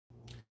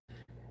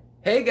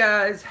Hey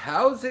guys,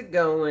 how's it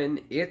going?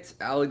 It's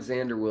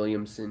Alexander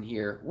Williamson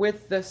here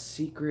with the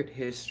Secret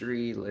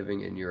History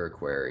Living in Your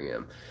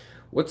Aquarium.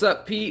 What's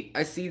up, Pete?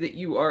 I see that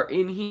you are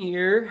in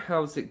here.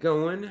 How's it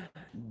going?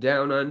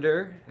 Down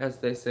under, as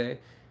they say.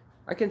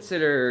 I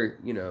consider,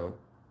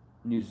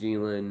 New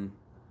Zealand,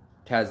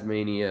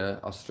 Tasmania,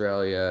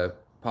 Australia,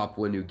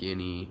 Papua New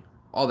Guinea,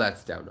 all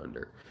that's down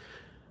under.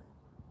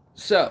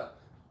 So,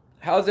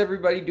 how's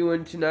everybody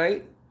doing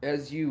tonight?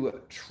 As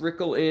you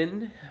trickle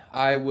in,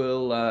 I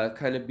will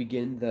kind of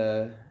begin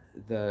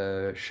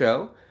the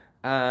show.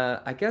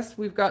 I guess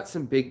we've got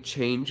some big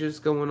changes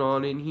going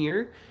on in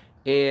here,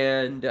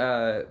 and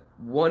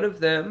one of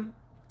them,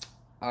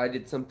 I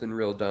did something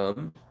real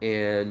dumb,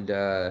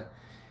 and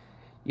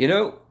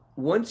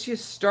once you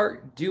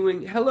start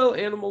doing, hello,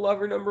 animal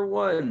lover number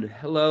one,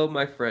 hello,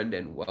 my friend,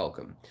 and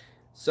welcome.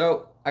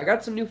 So I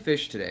got some new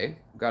fish today.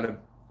 Got a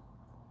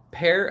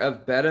pair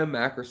of Betta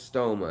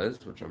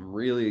Macrostomas, which I'm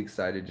really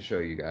excited to show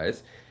you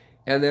guys.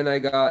 And then I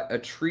got a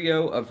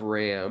trio of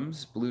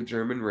rams, blue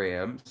German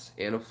rams,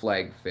 and a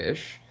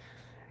flagfish.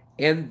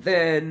 And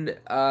then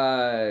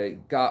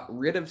got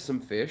rid of some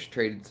fish,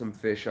 traded some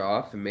fish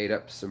off, and made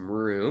up some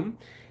room.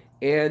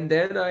 And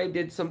then I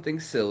did something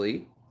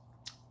silly.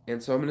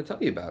 And so I'm going to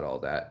tell you about all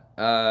that.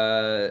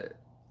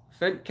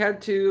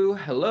 Fentcatu,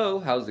 hello,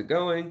 how's it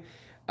going?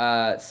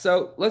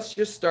 So let's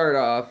just start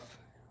off.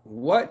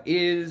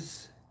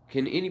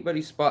 Can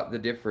anybody spot the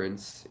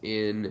difference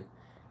in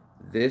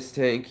this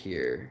tank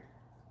here?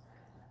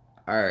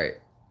 All right.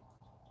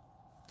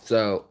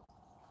 So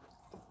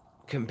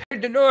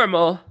compared to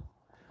normal,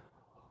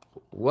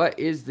 what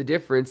is the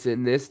difference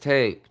in this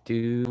tank?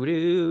 Do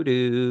do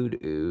do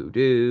do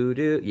do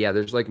do. Yeah,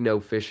 there's like no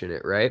fish in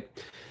it, right?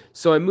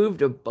 So I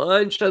moved a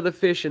bunch of the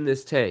fish in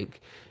this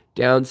tank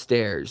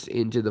downstairs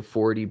into the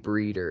 40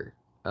 breeder.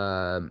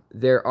 There's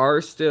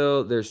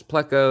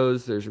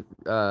plecos, there's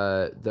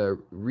the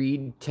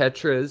reed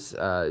tetras,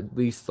 at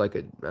least like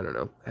I don't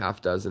know,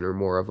 half dozen or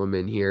more of them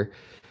in here.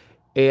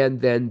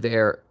 And then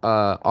there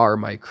are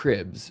my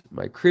cribs.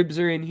 My cribs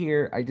are in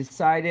here. I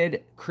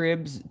decided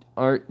cribs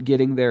aren't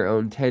getting their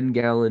own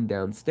 10-gallon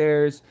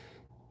downstairs.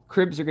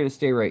 Cribs are going to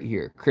stay right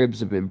here. Cribs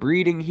have been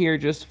breeding here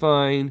just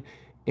fine,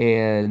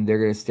 and they're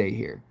going to stay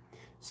here.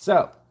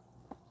 So,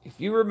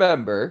 if you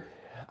remember,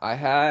 I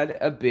had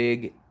a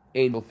big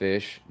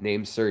angelfish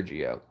named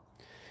Sergio.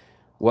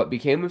 What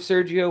became of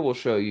Sergio, we'll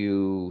show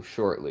you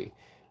shortly.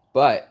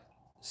 But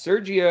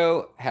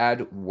Sergio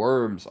had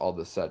worms all of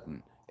a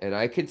sudden. And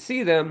I could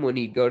see them when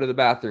he'd go to the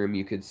bathroom.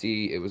 You could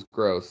see it was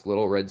gross,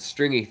 little red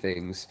stringy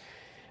things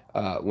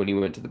when he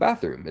went to the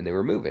bathroom and they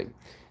were moving.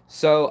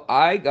 So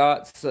I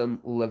got some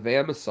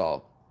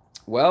levamisol.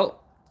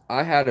 Well,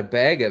 I had a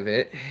bag of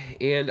it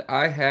and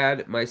I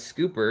had my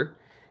scooper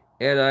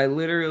and I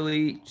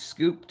literally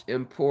scooped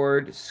and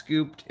poured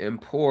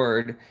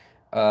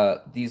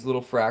these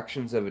little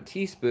fractions of a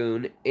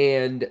teaspoon.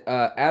 And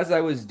as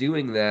I was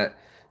doing that,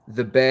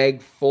 the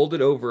bag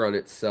folded over on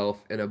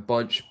itself and a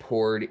bunch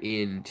poured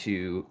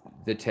into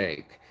the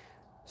tank.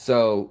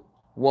 So,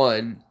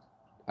 one,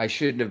 I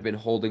shouldn't have been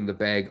holding the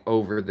bag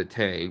over the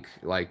tank.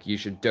 Like, you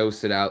should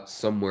dose it out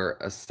somewhere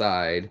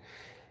aside.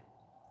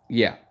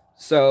 Yeah.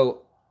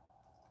 So,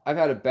 I've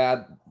had a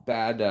bad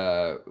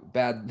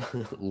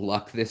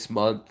luck this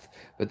month,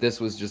 but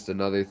this was just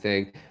another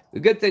thing. The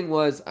good thing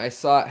was I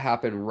saw it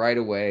happen right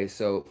away.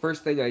 So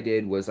first thing I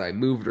did was I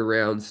moved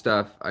around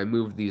stuff. I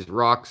moved these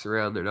rocks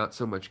around. They're not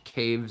so much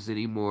caves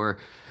anymore.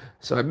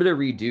 So I'm gonna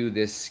redo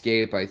this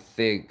scape, I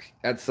think,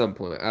 at some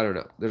point. I don't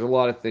know. There's a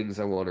lot of things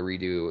I want to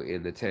redo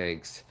in the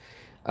tanks.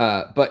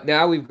 But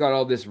now we've got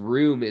all this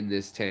room in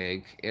this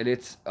tank, and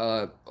it's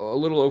a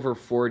little over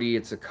 40.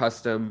 It's a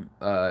custom.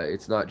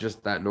 It's not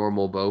just that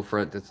normal bow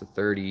front that's a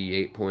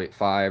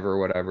 38.5 or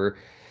whatever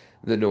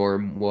the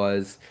norm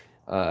was.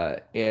 And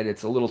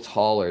it's a little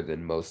taller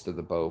than most of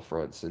the bow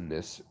fronts in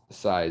this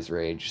size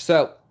range.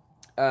 So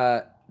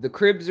the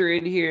cribs are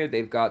in here.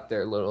 They've got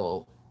their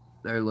little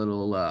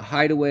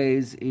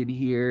hideaways in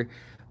here.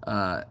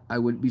 I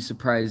wouldn't be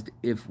surprised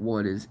if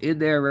one is in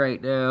there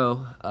right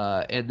now.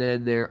 And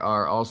then there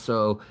are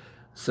also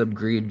some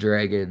green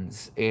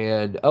dragons.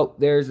 And oh,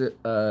 there's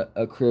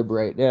a crib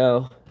right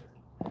now.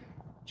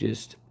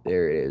 Just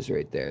there it is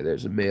right there.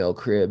 There's a male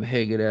crib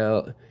hanging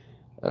out.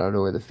 I don't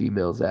know where the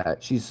female's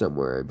at. She's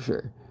somewhere, I'm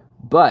sure.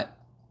 But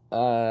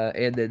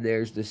and then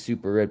there's the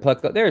super red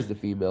pleco. There's the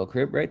female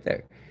crib right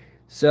there.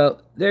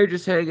 So they're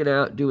just hanging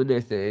out, doing their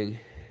thing.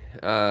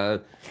 Uh,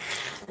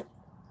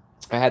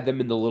 I had them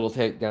in the little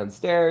tank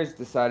downstairs.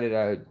 Decided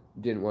I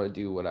didn't want to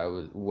do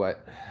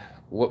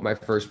what my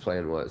first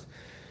plan was.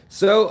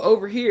 So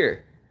over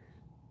here,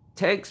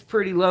 tank's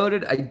pretty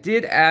loaded. I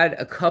did add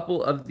a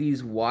couple of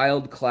these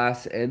wild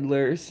class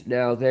endlers.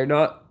 Now they're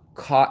not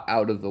caught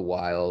out of the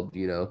wild.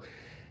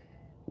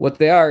 What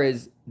they are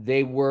is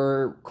they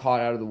were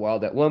caught out of the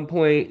wild at one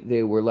point.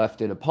 They were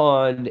left in a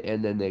pond,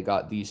 and then they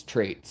got these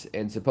traits.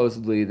 And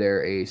supposedly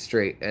they're a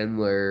straight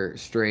Endler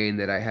strain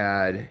that I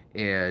had.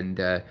 And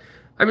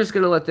I'm just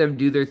gonna let them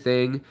do their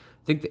thing.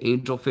 I think the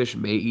angelfish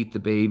may eat the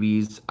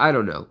babies. I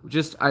don't know.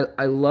 Just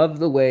I love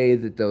the way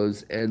that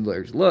those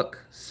endlers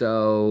look.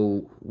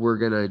 So we're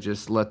gonna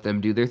just let them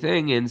do their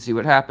thing and see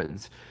what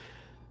happens.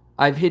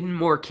 I've hidden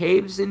more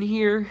caves in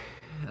here.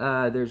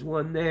 There's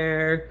one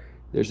there.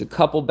 There's a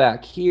couple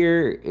back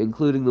here,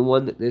 including the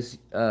one that this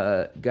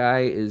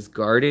guy is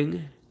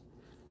guarding.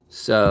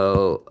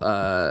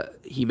 So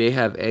he may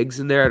have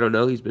eggs in there. I don't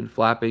know. He's been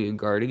flapping and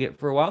guarding it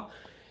for a while.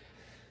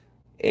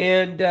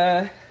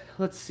 And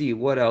let's see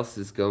what else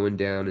is going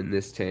down in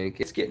this tank.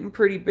 It's getting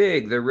pretty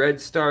big. The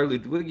red star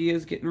Ludwigia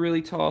is getting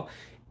really tall.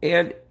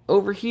 And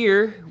over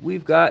here,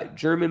 we've got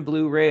German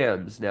blue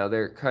rams. Now,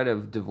 they're kind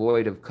of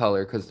devoid of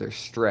color because they're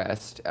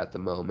stressed at the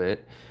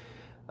moment.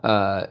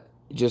 Uh,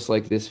 just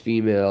like this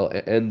female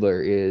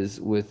Endler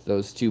is with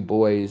those two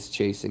boys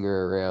chasing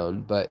her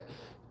around. But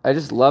I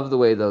just love the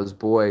way those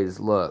boys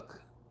look.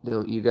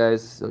 Don't you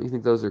guys? Don't you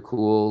think those are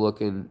cool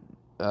looking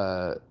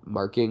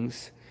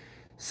markings?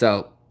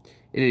 So,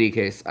 in any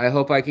case, I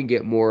hope I can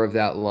get more of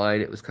that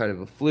line. It was kind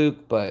of a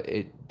fluke, but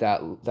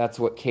that's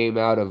what came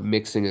out of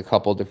mixing a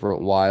couple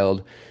different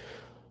wild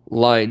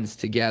lines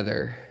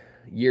together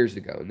years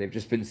ago, and they've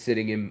just been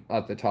sitting in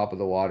at the top of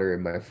the water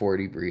in my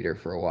 40 breeder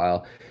for a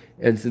while.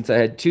 And since I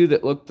had two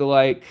that looked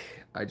alike,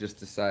 I just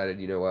decided,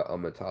 you know what,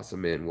 I'm gonna toss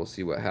them in. We'll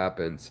see what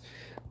happens.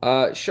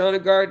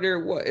 Shauna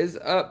Gardner, what is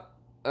up?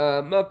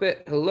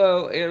 Muppet,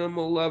 hello,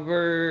 animal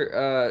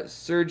lover.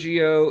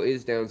 Sergio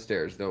is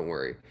downstairs. Don't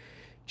worry.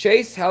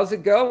 Chase, how's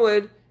it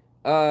going?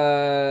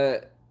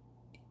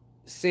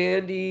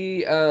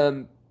 Sandy,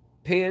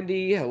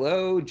 Pandy,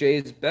 hello.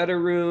 Jay's Better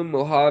Room,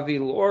 Mojave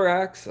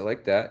Lorax, I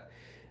like that.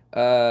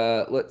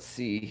 Let's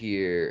see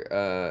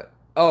here.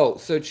 Oh,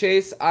 so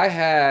Chase, I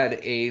had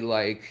a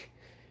like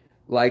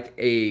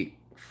a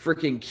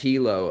freaking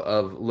kilo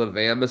of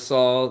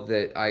levamisole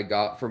that I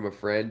got from a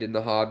friend in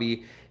the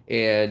hobby,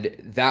 and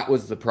that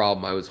was the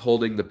problem. I was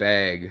holding the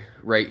bag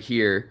right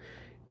here,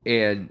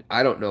 and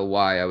I don't know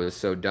why I was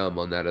so dumb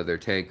on that other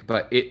tank,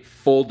 but it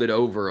folded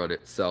over on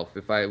itself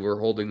if I were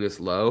holding this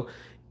low,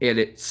 and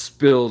it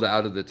spilled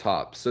out of the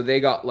top. So they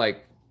got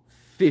like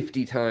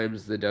 50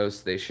 times the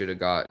dose they should have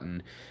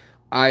gotten.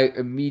 I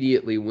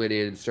immediately went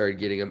in and started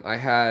getting them. I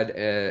had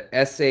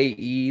a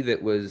SAE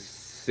that was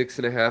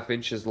 6.5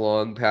 inches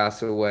long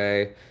pass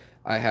away.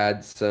 I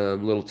had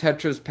some little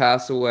tetras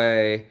pass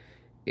away,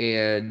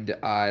 and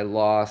I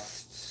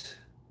lost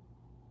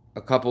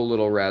a couple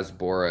little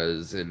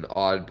rasboras and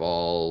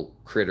oddball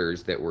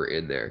critters that were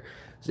in there.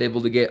 I was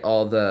able to get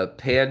all the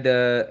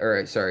panda,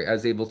 or sorry, I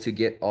was able to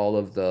get all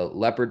of the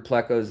leopard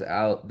plecos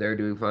out. They're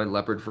doing fine.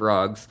 Leopard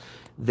frogs.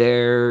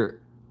 They're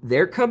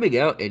they're coming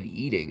out and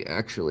eating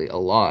actually a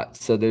lot.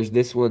 So there's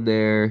this one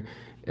there,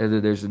 and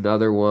then there's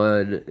another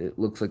one. It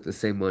looks like the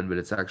same one, but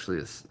it's actually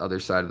this other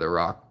side of the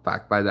rock,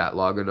 back by that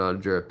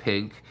Logonandra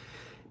pink.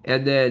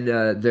 And then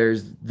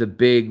there's the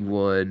big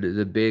one.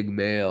 The big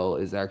male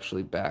is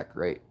actually back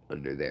right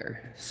under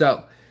there.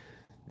 So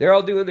they're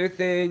all doing their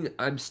thing.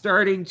 I'm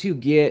starting to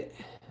get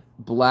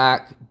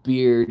black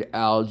beard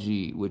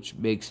algae, which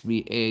makes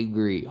me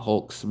angry.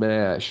 Hulk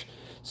smash.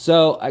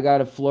 So I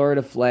got a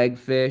Florida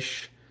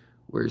flagfish.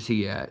 Where's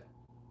he at?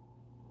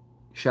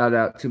 Shout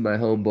out to my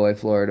homeboy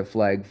Florida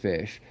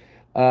flagfish.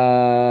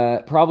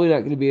 Probably not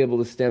going to be able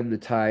to stem the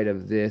tide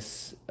of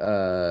this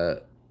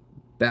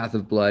bath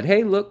of blood.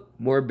 Hey, look,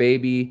 more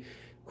baby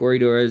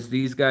corridors.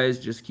 These guys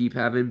just keep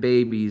having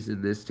babies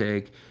in this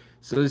tank.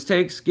 So this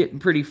tank's getting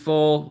pretty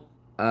full.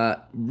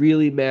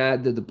 Really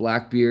mad that the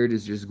Blackbeard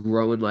is just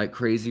growing like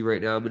crazy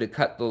right now. I'm going to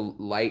cut the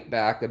light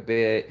back a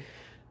bit.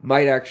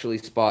 Might actually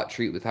spot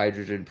treat with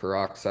hydrogen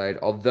peroxide,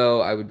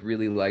 although I would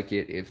really like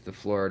it if the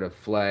Florida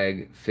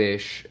flag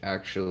fish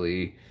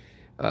actually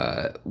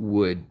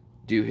would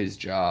do his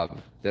job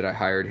that I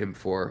hired him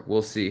for.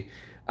 We'll see.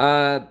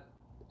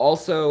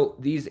 Also,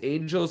 these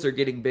angels are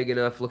getting big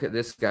enough. Look at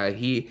this guy.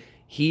 I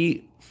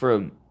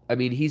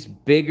mean, he's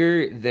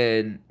bigger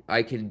than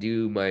I can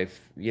do my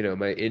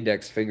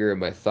index finger and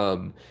my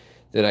thumb,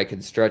 that I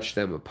can stretch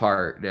them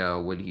apart now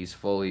when he's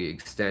fully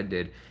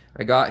extended.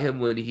 I got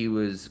him when he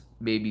was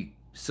maybe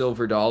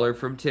silver dollar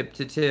from tip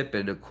to tip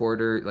and a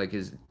quarter, like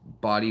his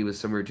body was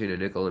somewhere between a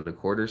nickel and a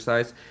quarter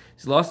size.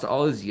 He's lost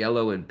all his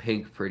yellow and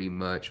pink pretty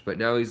much, but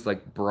now he's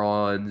like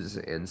bronze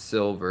and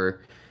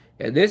silver.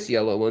 And this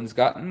yellow one's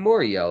gotten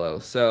more yellow,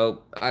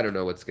 so I don't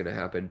know what's going to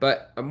happen.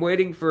 But I'm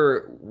waiting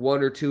for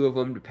one or two of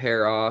them to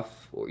pair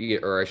off,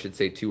 or I should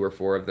say 2 or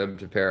 4 of them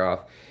to pair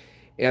off.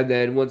 And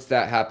then once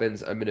that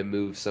happens, I'm going to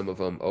move some of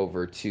them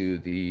over to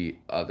the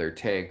other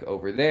tank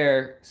over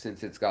there,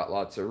 since it's got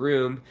lots of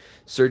room.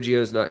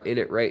 Sergio's not in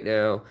it right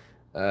now.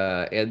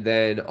 And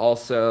then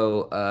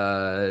also,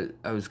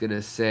 I was going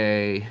to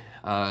say,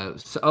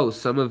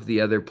 some of the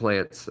other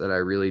plants that I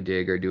really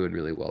dig are doing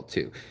really well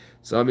too.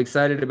 So I'm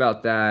excited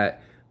about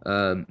that.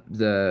 What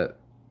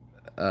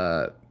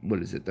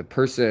is it? The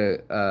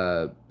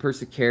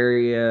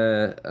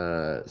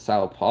Persicaria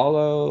Sao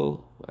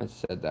Paulo. I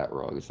said that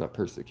wrong. It's not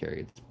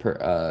Persicaria.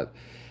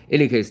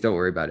 Any case, don't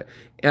worry about it.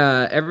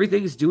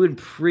 Everything's doing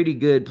pretty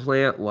good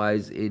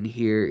plant-wise in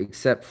here,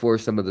 except for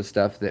some of the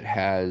stuff that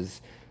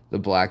has the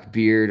black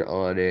beard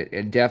on it.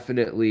 And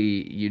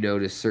definitely, you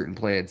notice certain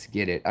plants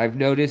get it. I've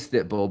noticed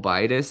that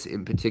Bulbitis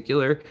in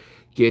particular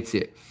gets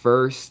it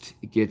first,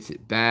 it gets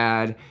it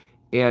bad,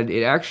 and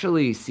it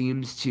actually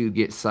seems to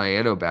get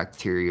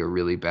cyanobacteria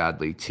really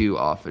badly too,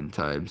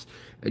 oftentimes.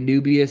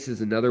 Anubias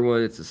is another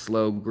one. It's a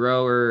slow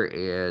grower,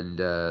 and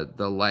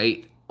the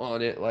light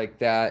on it like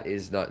that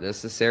is not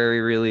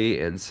necessary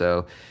really, and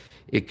so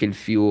it can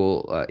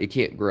fuel. It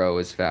can't grow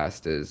as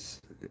fast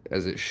as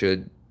it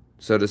should,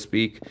 so to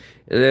speak.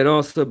 And then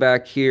also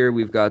back here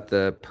we've got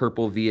the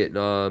purple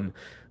Vietnam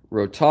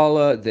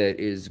rotala that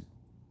is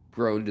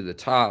grown to the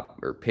top,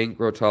 or pink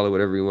rotala,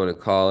 whatever you want to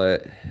call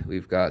it.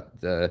 We've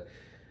got the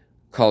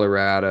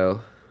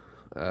Colorado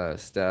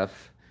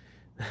stuff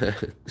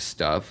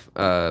stuff.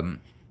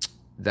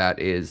 That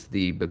is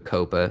the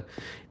Bacopa.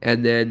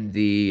 And then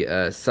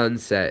the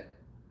Sunset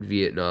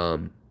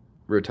Vietnam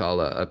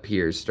Rotala up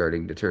here is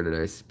starting to turn a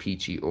nice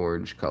peachy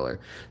orange color.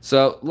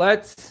 So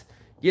let's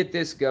get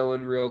this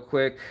going real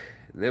quick.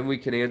 Then we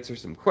can answer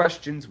some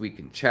questions. We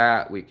can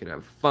chat. We can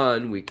have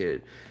fun. We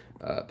can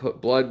put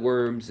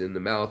bloodworms in the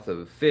mouth of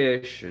a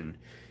fish and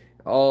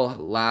all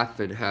laugh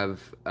and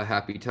have a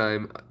happy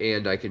time,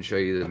 and I can show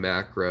you the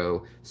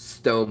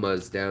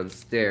macrostomas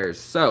downstairs.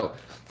 So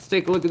let's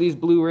take a look at these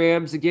blue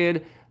rams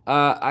again.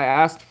 I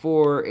asked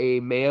for a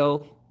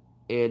male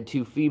and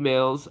 2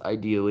 females,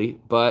 ideally,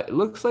 but it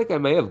looks like I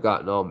may have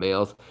gotten all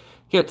males.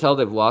 Can't tell,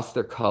 they've lost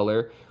their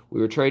color. We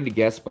were trying to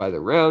guess by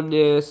the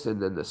roundness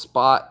and then the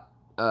spot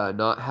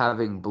not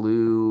having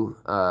blue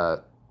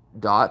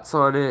dots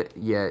on it,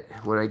 yet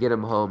when I get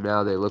them home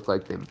now, they look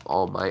like they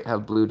all might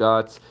have blue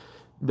dots.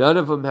 None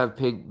of them have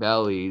pink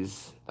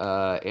bellies,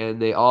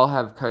 and they all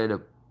have kind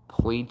of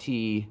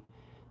pointy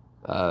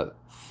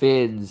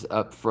fins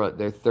up front.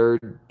 Their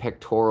third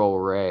pectoral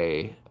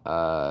ray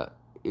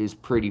is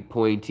pretty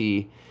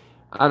pointy.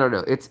 I don't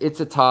know. It's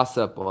a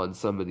toss-up on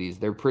some of these.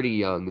 They're pretty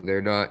young.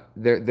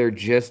 They're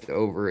just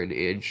over an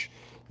inch.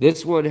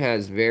 This one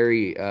has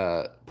very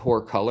poor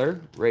color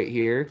right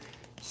here.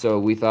 So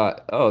we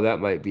thought, oh, that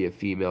might be a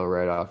female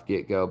right off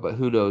get-go, but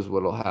who knows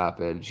what'll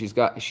happen.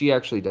 She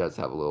actually does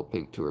have a little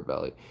pink to her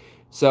belly.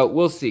 So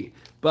we'll see.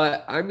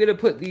 But I'm going to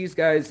put these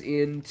guys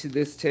into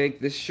this tank.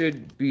 This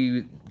should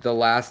be the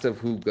last of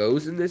who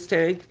goes in this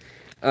tank.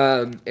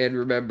 And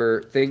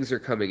remember, things are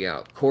coming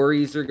out.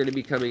 Cories are going to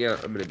be coming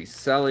out. I'm going to be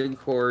selling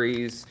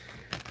cories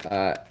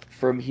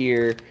from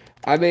here.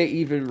 I may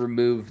even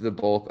remove the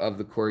bulk of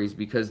the cories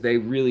because they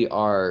really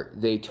are.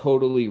 They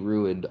totally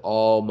ruined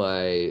all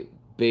my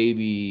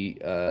baby,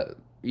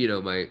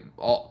 my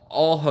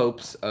all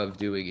hopes of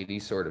doing any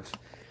sort of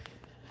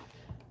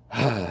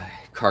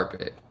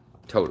carpet.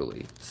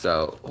 Totally.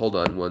 So hold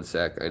on one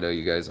sec. I know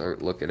you guys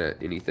aren't looking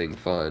at anything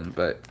fun,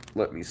 but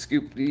let me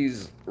scoop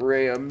these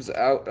rams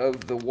out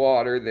of the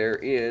water they're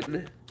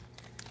in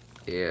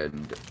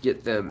and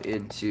get them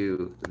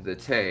into the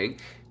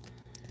tank.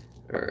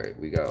 All right,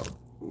 we got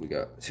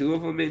 2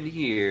 of them in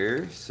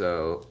here.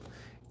 So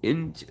I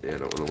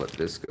don't want to let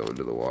this go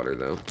into the water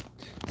though.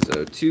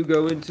 So 2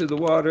 go into the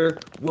water,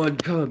 1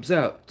 comes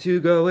out. 2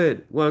 go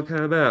in, 1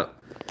 come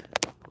out.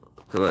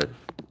 Come on.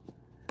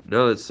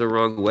 No, it's the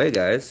wrong way,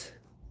 guys.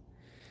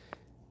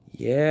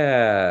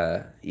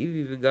 Yeah, you've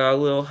even got a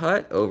little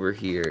hut over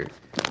here.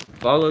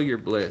 Follow your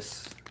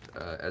bliss,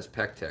 as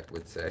Pectec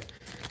would say.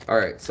 All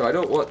right, so I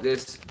don't want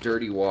this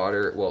dirty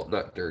water. Well,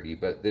 not dirty,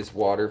 but this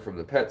water from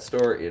the pet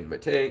store in my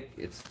tank.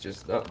 It's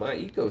just not my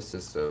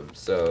ecosystem.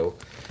 So,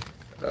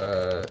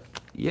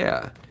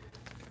 yeah.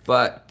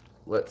 But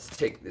let's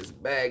take this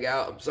bag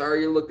out. I'm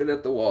sorry you're looking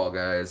at the wall,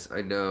 guys.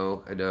 I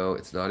know.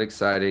 It's not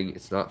exciting.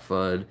 It's not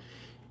fun.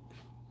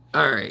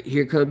 All right,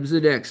 here comes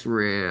the next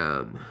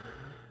ram.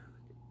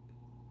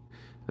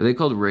 Are they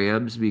called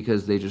rams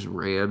because they just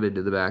ram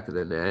into the back of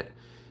the net?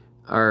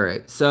 All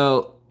right,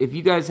 so if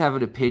you guys have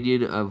an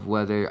opinion of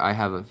whether I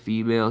have a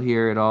female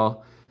here at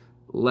all,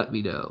 let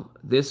me know.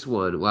 This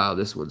one, wow,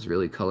 this one's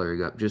really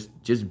coloring up.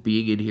 Just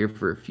being in here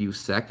for a few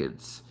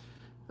seconds.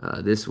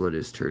 This one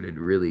is turning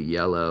really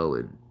yellow,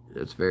 and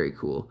it's very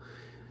cool.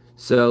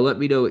 So let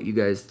me know what you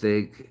guys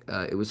think.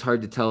 It was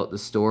hard to tell at the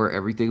store.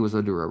 Everything was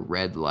under a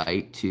red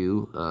light,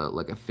 too,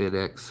 like a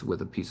Finex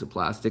with a piece of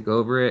plastic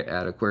over it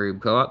at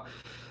Aquarium Co-op.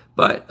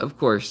 But, of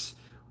course,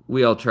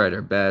 we all tried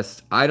our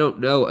best. I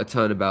don't know a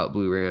ton about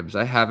blue rams.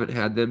 I haven't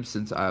had them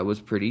since I was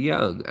pretty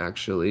young,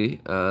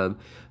 actually. I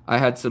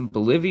had some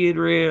Bolivian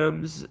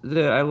rams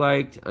that I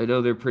liked. I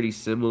know they're pretty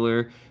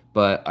similar,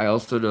 but I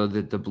also know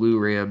that the blue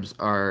rams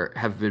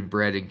have been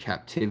bred in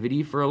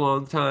captivity for a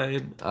long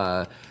time.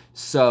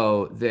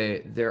 So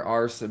there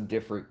are some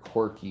different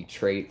quirky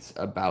traits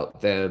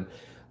about them.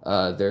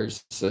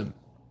 There's some,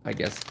 I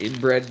guess,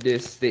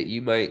 inbredness that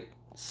you might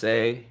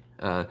say.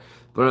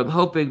 But I'm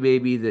hoping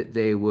maybe that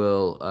they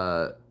will.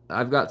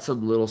 I've got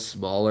some little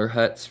smaller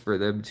huts for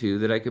them too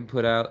that I can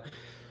put out.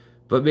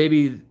 But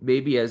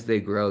maybe as they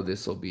grow,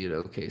 this will be an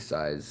okay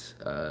size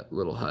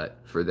little hut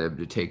for them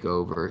to take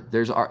over.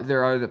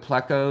 There are the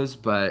plecos,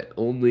 but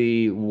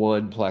only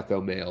one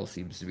pleco male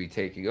seems to be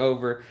taking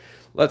over.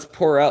 Let's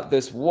pour out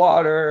this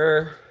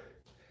water.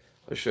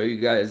 I'll show you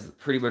guys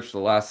pretty much the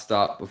last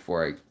stop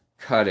before I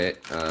cut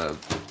it.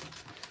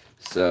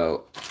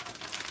 So,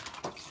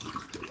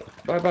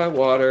 bye-bye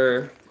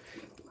water.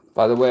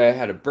 By the way, I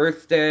had a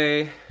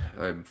birthday.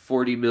 I'm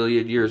 40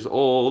 million years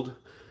old.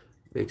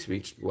 Makes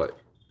me, what,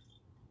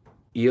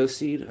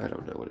 Eocene? I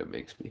don't know what it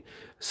makes me.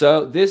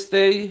 So this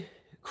thing,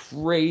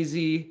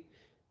 crazy.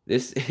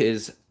 This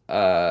is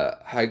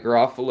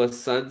Hygrophila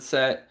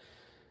sunset.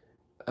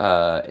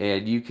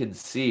 And you can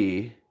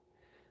see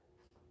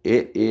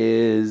it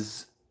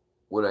is,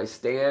 when I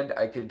stand,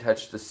 I can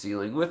touch the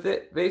ceiling with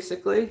it,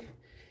 basically.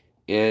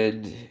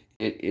 And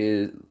it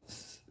is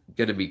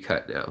going to be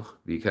cut now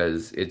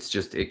because it's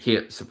just, it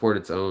can't support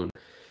its own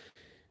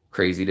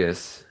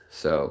craziness.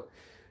 So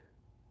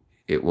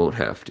it won't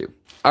have to.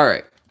 All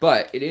right.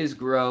 But it is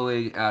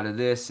growing out of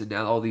this, and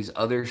now all these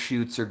other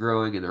shoots are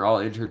growing, and they're all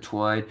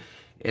intertwined.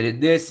 And in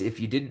this, if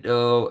you didn't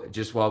know,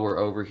 just while we're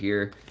over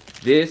here,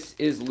 this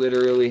is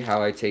literally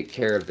how I take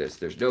care of this.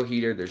 There's no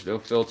heater, there's no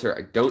filter.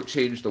 I don't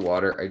change the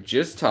water. I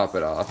just top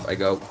it off. I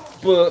go,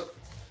 boop,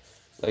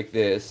 like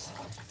this,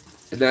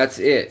 and that's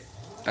it.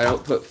 I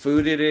don't put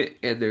food in it,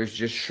 and there's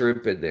just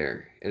shrimp in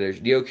there. And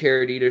there's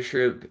Neocaridina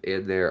shrimp,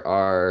 and there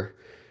are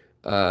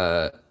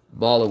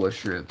Malawa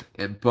shrimp.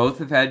 And both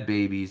have had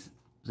babies.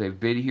 They've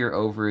been here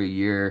over a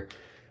year.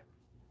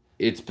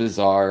 It's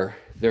bizarre.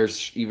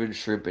 There's even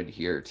shrimp in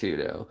here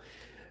too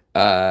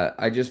now.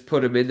 I just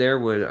put them in there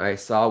when I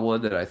saw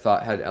one that I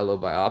thought had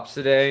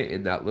Elobiopsidae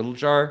in that little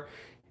jar.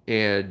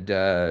 And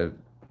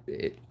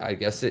I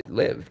guess it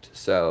lived.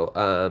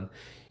 So,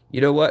 you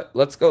know what?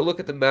 Let's go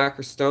look at the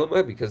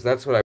macrostoma because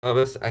that's what I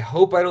promised. I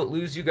hope I don't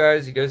lose you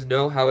guys. You guys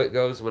know how it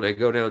goes when I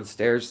go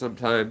downstairs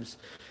sometimes.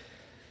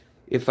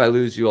 If I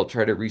lose you, I'll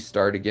try to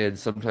restart again.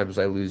 Sometimes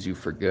I lose you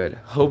for good.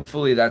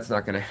 Hopefully that's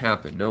not going to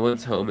happen. No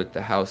one's home at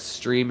the house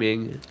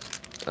streaming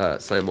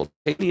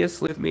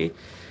simultaneously with me.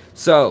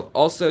 So,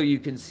 also you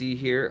can see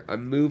here,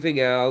 I'm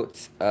moving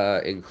out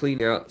and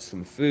cleaning out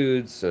some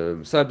food,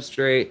 some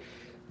substrate.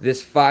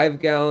 This 5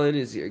 gallon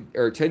is,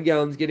 or 10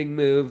 gallons getting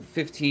moved,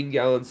 15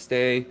 gallons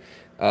staying.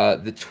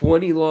 The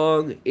 20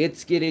 long,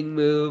 it's getting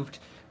moved.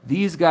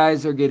 These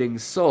guys are getting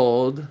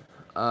sold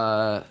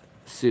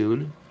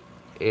soon.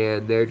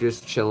 And they're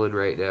just chilling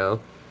right now.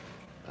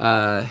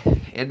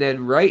 And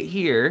then right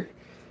here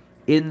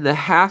in the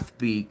half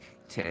beak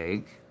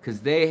tank,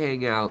 because they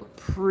hang out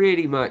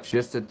pretty much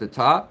just at the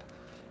top,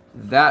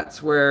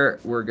 that's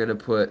where we're going to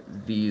put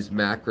these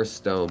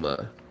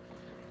macrostoma.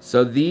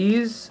 So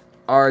these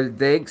are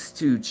thanks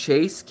to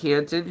Chase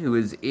Canton, who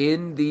is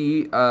in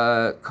the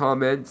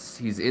comments.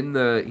 He's in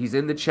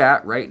the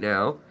chat right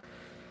now.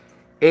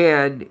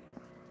 And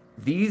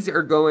these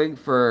are going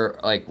for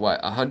like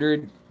what,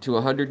 $100 to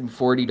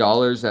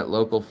 $140 at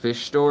local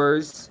fish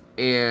stores,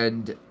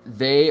 and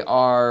they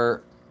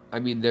are, I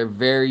mean, they're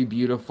very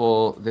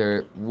beautiful.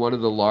 They're one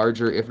of the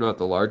larger, if not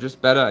the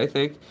largest betta, I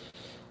think.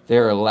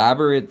 They're a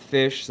labyrinth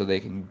fish, so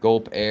they can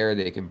gulp air,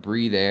 they can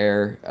breathe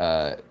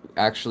air.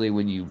 Actually,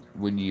 when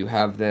you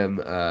have them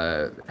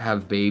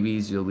have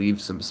babies, you'll leave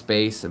some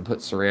space and put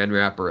saran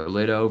wrap or a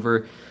lid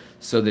over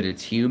so that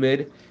it's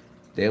humid.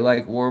 They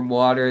like warm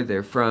water.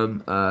 They're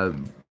from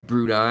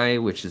Brunei,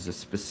 which is a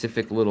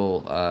specific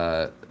little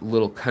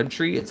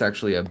country. It's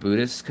actually a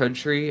Buddhist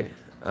country,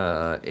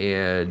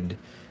 and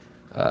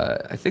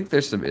I think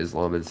there's some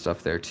Islam and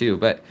stuff there too.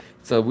 But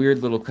it's a weird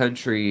little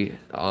country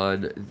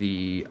on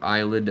the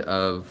island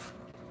of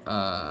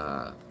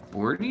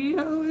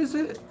Borneo. Is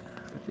it?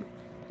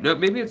 No,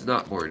 maybe it's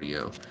not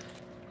Borneo.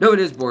 No, it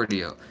is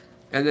Borneo.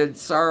 And then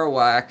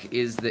Sarawak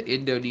is the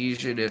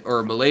Indonesian,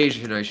 or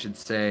Malaysian, I should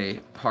say,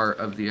 part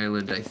of the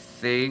island, I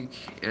think.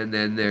 And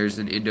then there's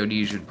an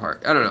Indonesian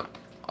part. I don't know.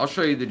 I'll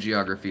show you the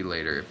geography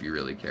later if you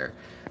really care.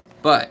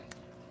 But,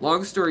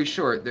 long story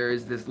short, there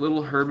is this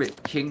little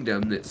hermit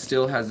kingdom that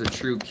still has a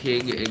true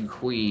king and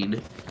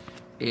queen.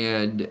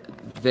 And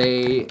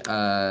they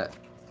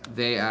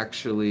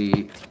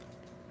actually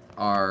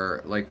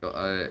are like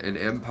an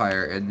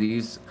empire. And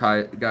these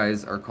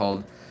guys are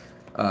called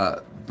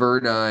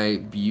Brunei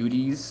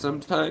beauties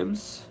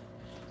sometimes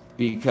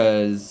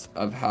because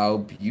of how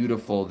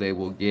beautiful they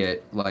will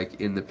get,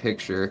 like in the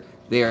picture.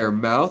 They are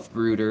mouth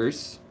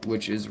brooders,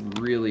 which is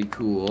really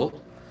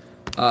cool.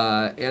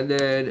 And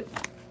then,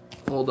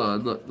 hold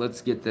on,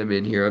 let's get them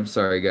in here. I'm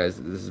sorry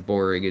guys, this is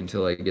boring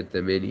until I get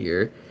them in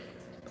here.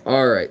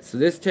 Alright, so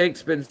this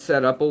tank's been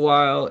set up a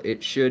while.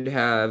 It should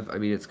have, I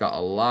mean, it's got a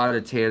lot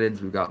of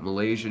tannins. We've got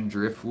Malaysian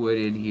driftwood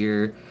in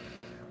here.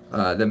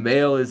 The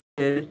male is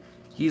in.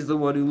 He's the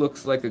one who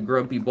looks like a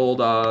grumpy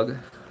bulldog.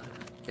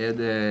 And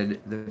then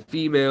the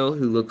female,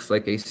 who looks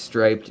like a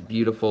striped,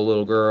 beautiful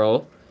little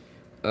girl.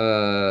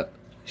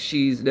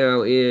 She's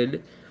now in.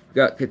 We've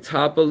got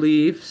catappa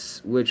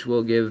leaves, which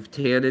will give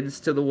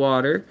tannins to the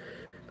water.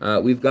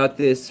 We've got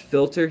this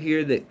filter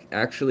here that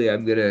actually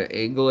I'm going to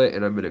angle it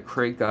and I'm going to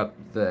crank up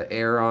the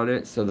air on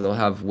it so they'll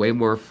have way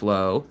more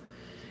flow.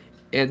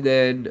 And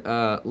then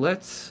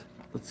let's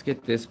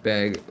get this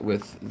bag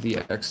with the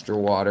extra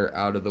water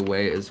out of the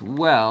way as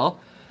well.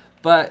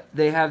 But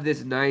they have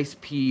this nice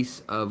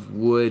piece of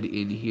wood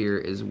in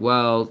here as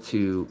well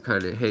to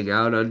kind of hang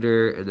out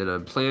under, and then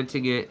I'm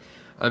planting it.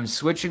 I'm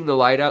switching the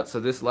light out, so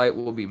this light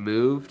will be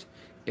moved,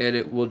 and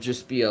it will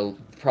just be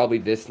probably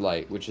this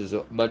light, which is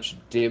a much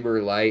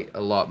dimmer light,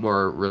 a lot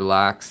more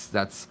relaxed.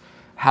 That's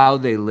how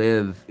they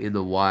live in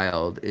the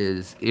wild,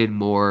 is in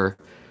more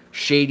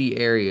shady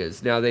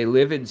areas. Now they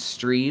live in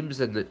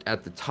streams and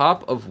at the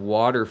top of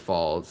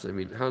waterfalls. I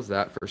mean, how's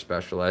that for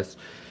specialized?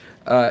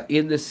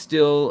 In the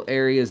still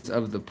areas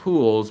of the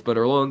pools, but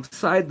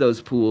alongside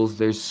those pools,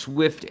 there's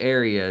swift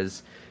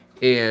areas.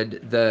 And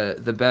the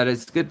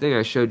bettas, good thing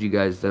I showed you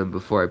guys them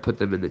before I put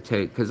them in the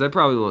tank, because I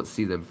probably won't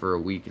see them for a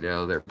week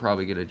now. They're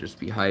probably going to just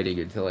be hiding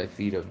until I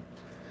feed them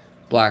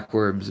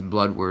blackworms and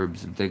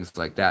bloodworms and things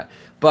like that.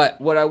 But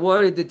what I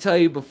wanted to tell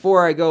you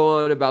before I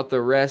go on about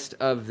the rest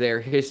of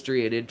their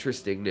history and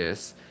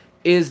interestingness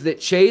is that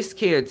Chase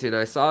Canton,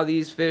 I saw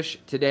these fish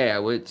today. I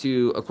went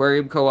to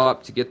Aquarium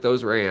Co-op to get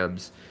those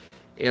rams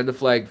and the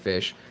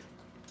flagfish.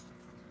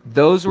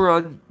 Those were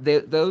on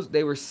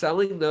they were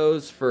selling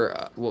those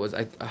for what was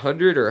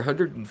 100 or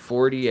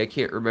 140? I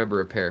can't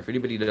remember a pair. If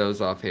anybody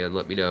knows offhand,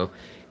 let me know.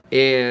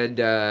 And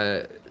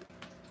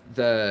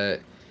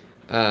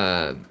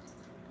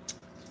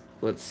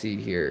let's see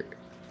here.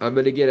 I'm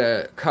gonna get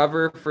a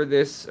cover for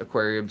this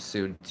aquarium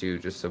soon too,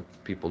 just so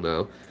people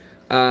know.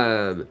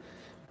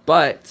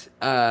 But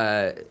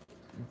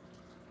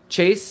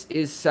Chase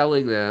is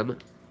selling them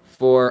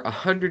for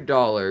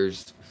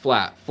 $100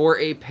 flat for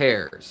a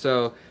pair.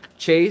 So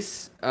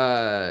Chase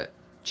has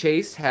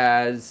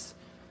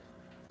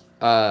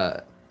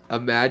a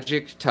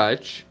magic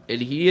touch,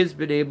 and he has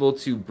been able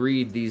to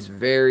breed these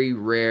very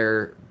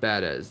rare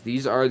bettas.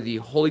 These are the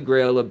holy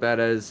grail of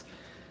bettas.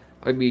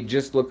 I mean,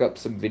 just look up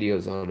some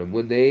videos on them.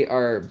 When they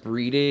are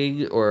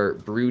breeding or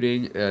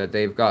brooding,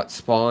 they've got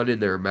spawn in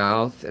their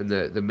mouth, and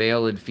the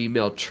male and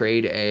female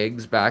trade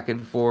eggs back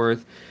and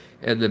forth.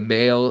 And the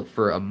male,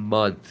 for a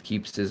month,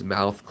 keeps his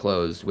mouth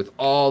closed with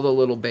all the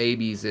little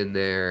babies in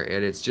there.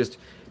 And it's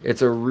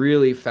a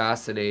really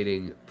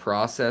fascinating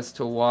process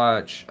to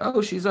watch.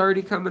 Oh, she's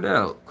already coming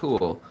out.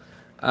 Cool.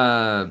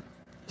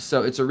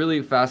 So it's a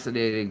really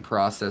fascinating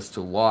process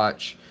to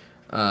watch.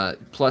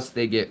 Plus,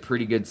 they get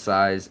pretty good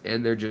size,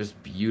 and they're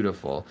just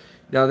beautiful.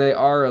 Now, they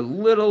are a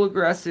little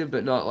aggressive,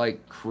 but not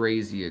like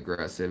crazy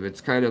aggressive. It's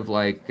kind of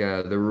like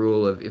the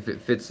rule of if it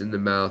fits in the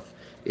mouth,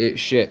 it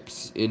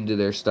ships into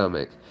their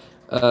stomach.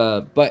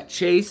 But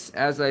Chase,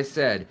 as I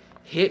said,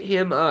 hit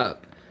him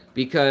up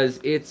because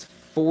it's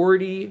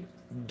 $40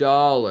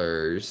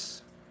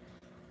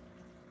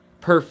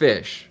 per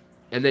fish,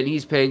 and then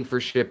he's paying for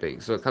shipping.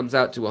 So it comes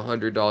out to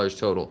 $100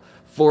 total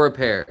for a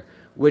pair,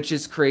 which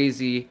is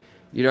crazy.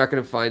 You're not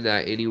going to find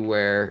that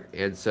anywhere,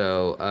 and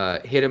so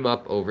hit him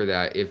up over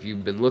that if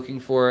you've been looking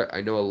for it.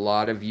 I know a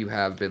lot of you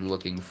have been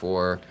looking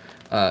for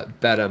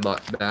Betta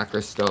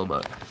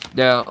Macrostoma.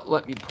 Now,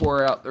 let me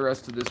pour out the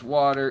rest of this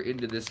water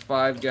into this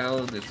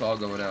 5-gallon. It's all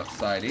going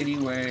outside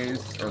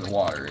anyways, or the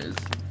water is.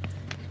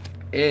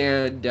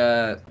 And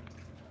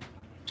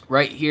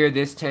right here,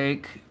 this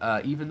tank,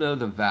 even though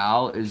the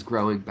Val is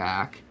growing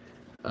back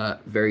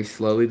very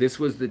slowly, this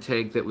was the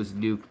tank that was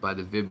nuked by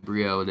the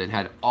Vibrio and then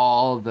had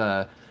all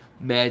the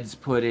meds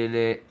put in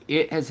it.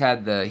 It has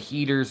had the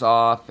heaters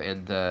off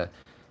and the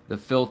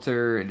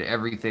filter and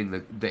everything,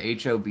 the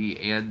HOB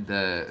and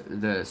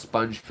the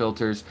sponge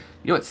filters.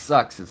 You know what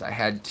sucks is I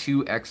had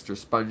 2 extra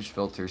sponge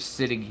filters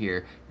sitting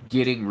here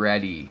getting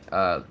ready,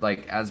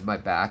 like as my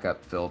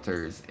backup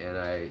filters, and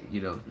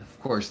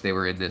of course they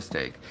were in this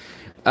tank.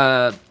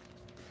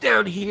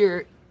 Down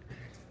here,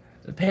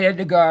 the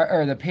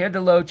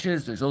panda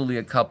loaches, there's only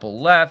a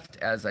couple left.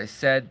 As I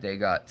said, they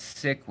got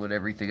sick when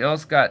everything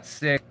else got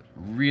sick.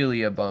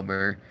 Really a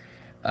bummer.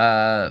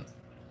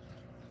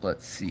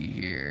 Let's see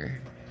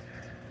here.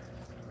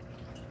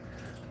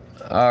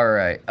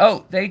 Alright.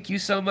 Oh, thank you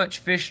so much,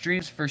 Fish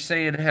Dreams, for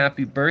saying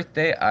happy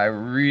birthday. I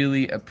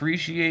really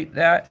appreciate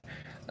that.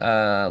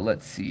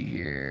 Let's see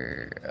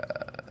here.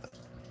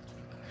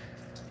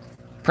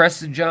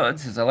 Preston John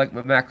says, I like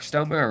my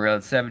macrostoma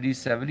around 70,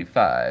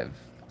 75.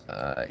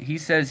 He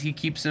says he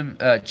keeps them,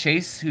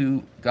 Chase,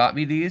 who got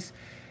me these,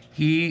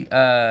 he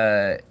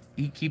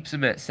keeps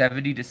them at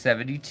 70 to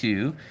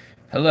 72.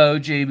 Hello,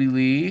 Jamie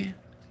Lee.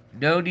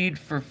 No need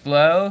for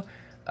flow.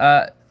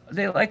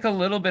 They like a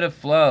little bit of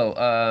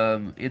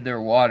flow in their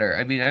water.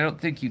 I mean, I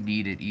don't think you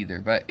need it either,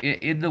 but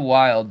in the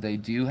wild, they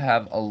do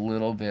have a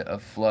little bit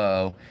of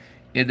flow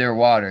in their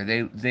water.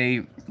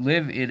 They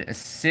live in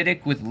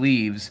acidic with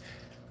leaves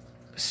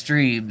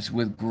streams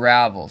with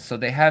gravel, so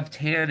they have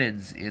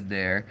tannins in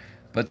there,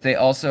 but they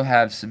also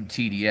have some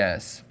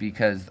TDS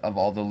because of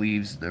all the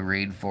leaves in the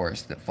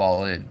rainforest that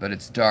fall in, but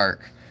it's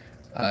dark.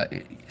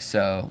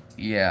 So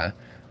yeah,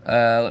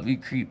 let me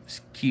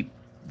keep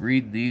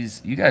reading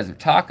these. You guys are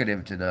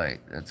talkative tonight.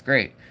 That's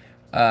great.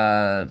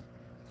 Uh,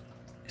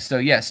 so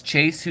yes,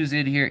 Chase, who's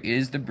in here,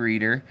 is the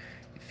breeder.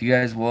 If you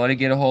guys want to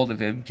get a hold of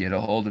him, get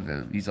a hold of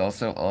him. He's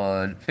also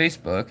on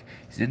Facebook.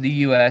 He's in the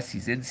U.S.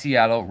 He's in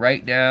Seattle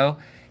right now.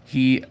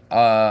 He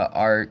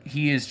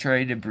is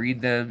trying to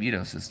breed them,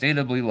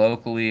 sustainably,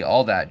 locally,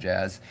 all that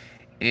jazz,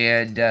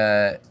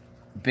 and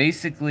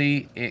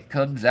basically it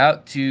comes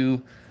out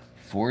to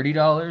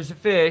 $40 a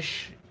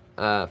fish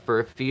for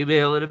a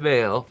female and a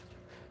male.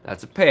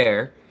 That's a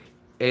pair,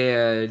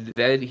 and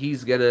then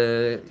he's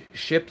gonna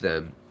ship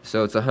them.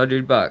 So it's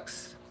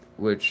 $100,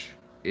 which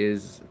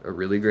is a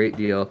really great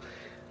deal.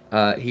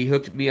 He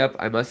hooked me up,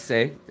 I must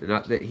say,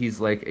 not that he's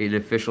like an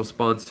official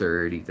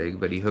sponsor or anything,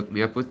 but he hooked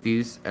me up with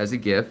these as a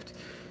gift.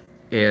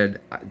 And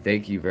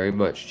thank you very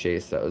much,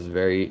 Chase. That was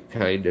very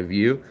kind of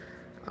you.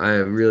 I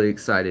am really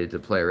excited to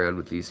play around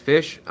with these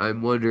fish.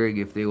 I'm wondering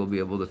if they will be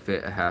able to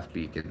fit a half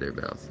beak in their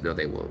mouth. No,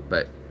 they won't,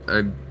 but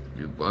I'm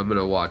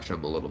gonna watch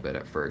them a little bit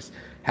at first.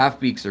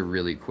 Half beaks are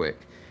really quick.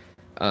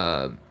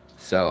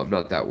 So I'm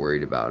not that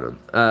worried about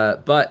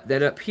them. But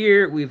then up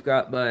here, we've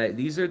got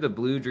these are the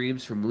Blue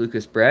Dreams from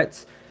Lucas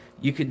Bretz.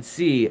 You can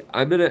see,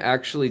 I'm going to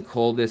actually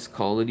cull this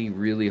colony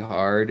really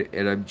hard,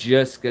 and I'm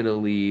just going to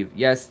leave,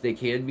 yes, they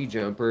can be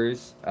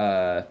jumpers.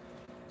 I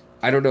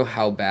don't know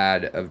how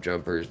bad of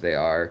jumpers they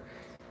are,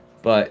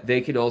 but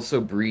they can also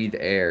breathe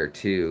air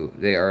too.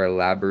 They are a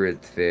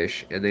labyrinth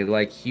fish, and they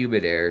like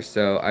humid air.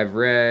 So I've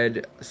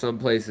read some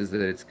places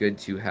that it's good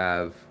to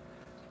have,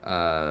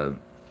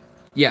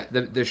 yeah,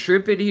 the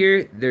shrimp in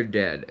here, they're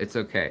dead. It's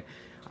okay.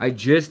 I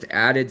just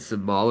added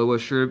some Malawa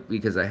shrimp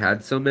because I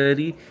had so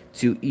many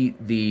to eat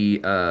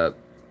the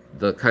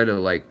kind of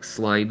like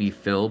slimy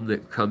film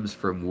that comes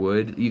from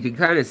wood. You can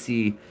kind of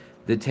see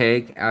the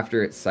tank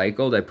after it's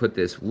cycled. I put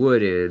this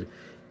wood in,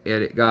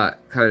 and it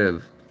got kind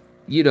of,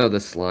 the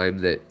slime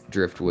that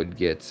driftwood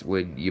gets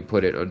when you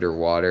put it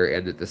underwater,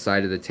 and that the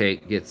side of the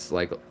tank gets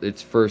like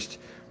its first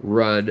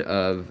run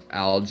of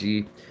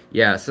algae.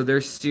 Yeah, so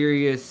they're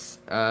serious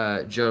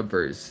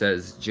jumpers,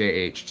 says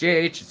JH.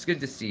 JH, it's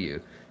good to see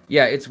you.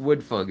 Yeah, it's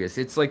wood fungus.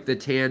 It's like the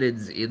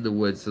tannins in the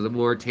wood. So the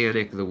more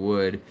tannic the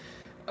wood,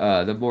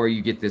 the more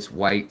you get this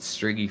white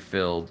stringy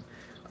film.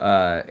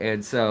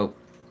 And so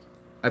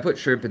I put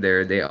shrimp in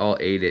there, and they all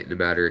ate it in a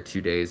matter of 2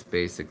 days,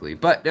 basically.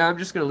 But now I'm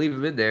just going to leave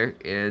them in there,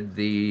 and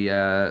the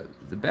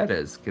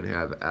bettas can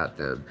have at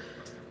them.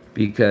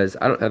 Because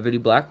I don't have any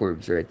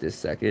blackworms right this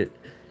second.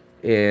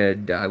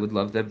 And I would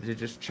love them to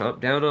just chomp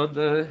down on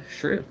the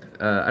shrimp.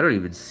 I don't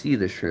even see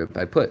the shrimp.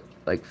 I put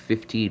like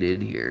 15 in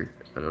here.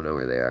 I don't know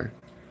where they are.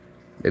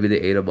 Maybe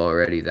they ate them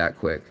already that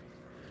quick.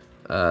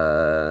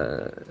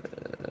 I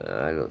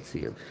don't see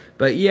them.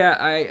 But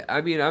yeah,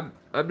 I mean, I'm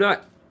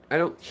not. I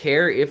don't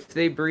care if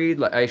they breed.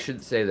 Like, I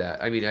shouldn't say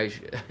that. I mean,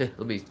 let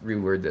me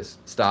reword this.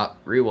 Stop.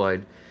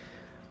 Rewind.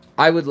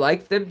 I would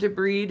like them to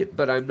breed,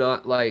 but I'm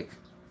not like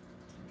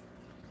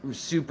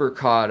super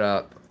caught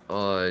up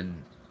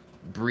on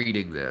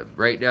breeding them.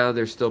 Right now,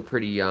 they're still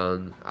pretty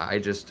young. I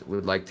just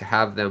would like to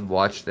have them,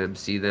 watch them,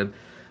 see them.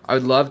 I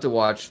would love to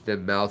watch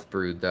them mouth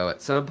brood, though,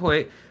 at some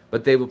point,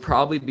 but they will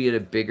probably be in a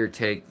bigger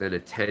tank than a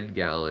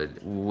 10-gallon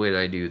when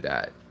I do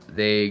that.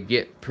 They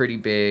get pretty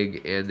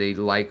big, and they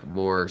like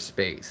more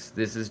space.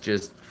 This is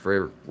just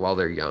for while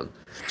they're young.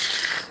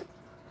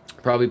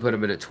 Probably put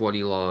them in a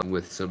 20 long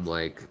with some,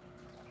 like,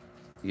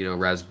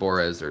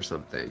 rasboras or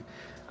something.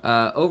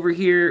 Over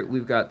here,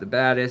 we've got the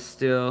baddest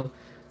still.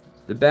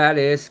 The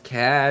baddest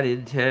cat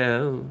in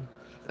town.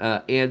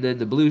 And then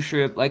the blue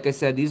shrimp. Like I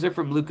said, these are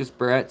from Lucas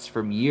Bretz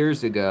from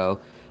years ago.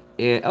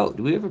 And, oh,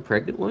 do we have a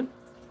pregnant one?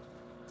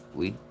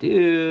 We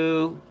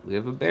do. We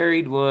have a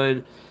buried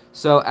one.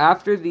 So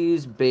after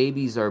these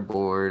babies are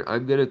born,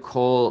 I'm going to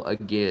cull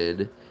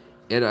again.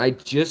 And I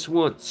just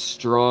want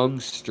strong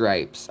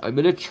stripes. I'm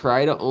going to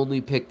try to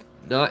only pick,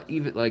 not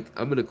even, like,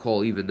 I'm going to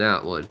cull even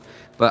that one.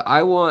 But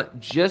I want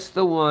just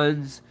the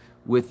ones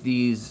with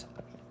these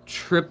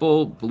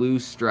triple blue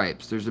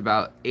stripes. There's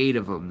about 8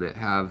 of them that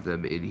have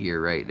them in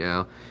here right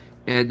now.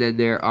 And then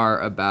there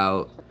are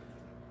about,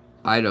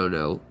 I don't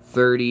know,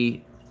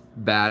 30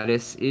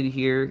 Battis in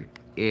here.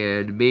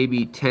 And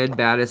maybe 10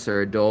 Battis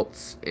are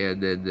adults.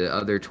 And then the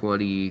other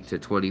 20 to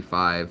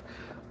 25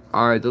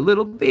 are the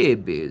little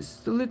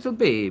babies. The little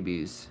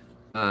babies.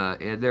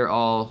 And they're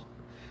all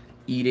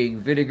eating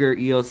vinegar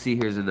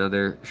ELC. Here's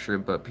another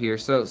shrimp up here.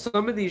 So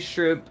some of these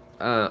shrimp,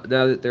 now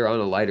that they're on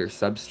a lighter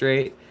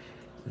substrate,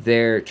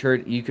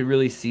 you can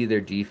really see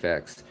their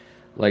defects.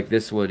 Like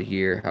this one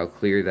here, how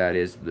clear that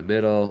is in the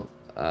middle.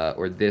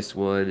 Or this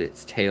one,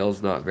 its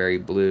tail's not very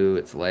blue,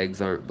 its legs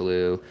aren't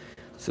blue.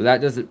 So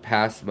that doesn't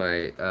pass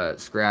my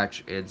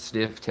scratch and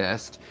sniff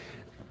test.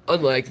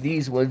 Unlike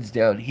these ones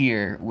down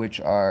here,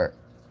 which are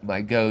my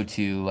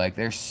go-to. Like,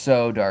 they're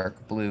so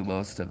dark blue,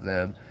 most of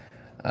them.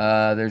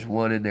 There's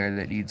one in there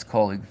that needs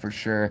culling for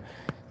sure.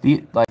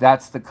 Like,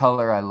 that's the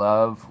color I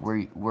love,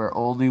 where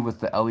only with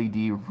the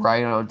LED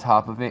right on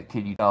top of it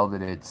can you tell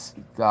that it's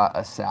got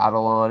a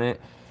saddle on it.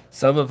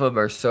 Some of them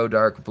are so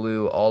dark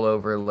blue all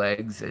over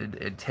legs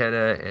and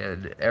antenna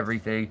and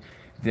everything.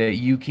 that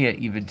you can't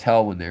even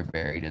tell when they're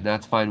buried, and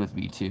that's fine with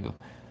me too.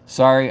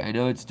 Sorry, I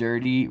know it's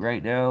dirty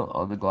right now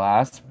on the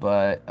glass,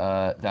 but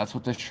that's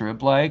what the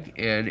shrimp like,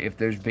 and if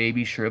there's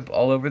baby shrimp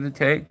all over the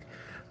tank,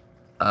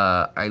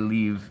 I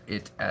leave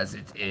it as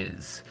it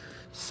is.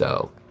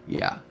 So,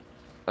 yeah.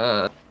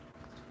 Uh,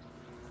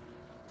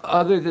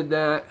 Other than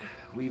that,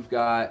 we've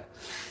got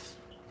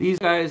these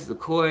guys, the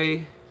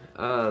koi.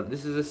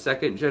 This is a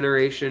second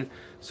generation.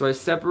 So I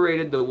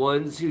separated the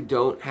ones who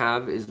don't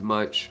have as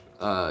much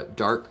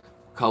dark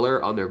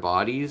color on their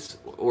bodies,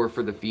 or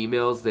for the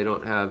females, they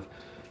don't have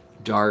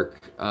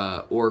dark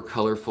or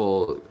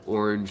colorful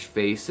orange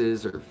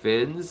faces or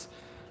fins.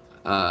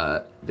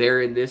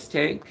 They're in this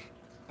tank.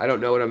 I don't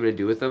know what I'm going to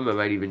do with them. I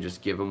might even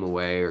just give them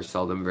away or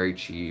sell them very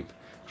cheap,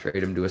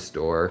 trade them to a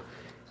store.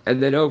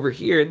 And then over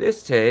here in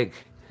this tank,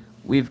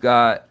 we've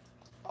got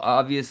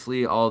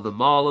obviously all the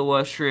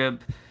Malawa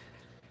shrimp,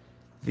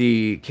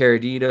 the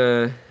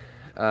Caridina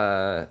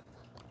uh,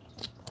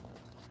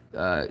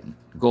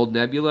 gold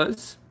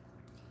nebulas,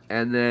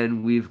 and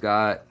then we've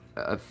got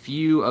a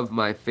few of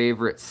my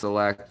favorite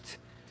select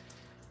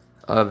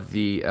of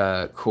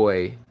the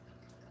koi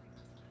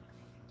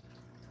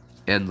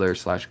endler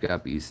slash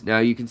guppies. Now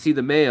you can see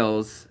the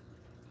males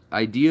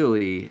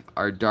ideally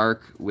are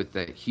dark with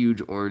the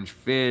huge orange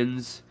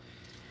fins,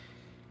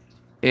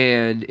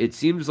 and it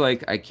seems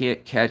like I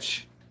can't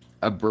catch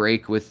a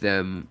break with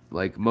them.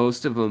 Like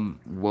most of them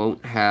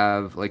won't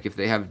have, like if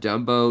they have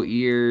Dumbo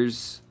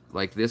ears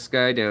like this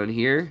guy down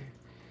here,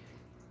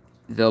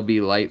 they'll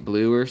be light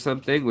blue or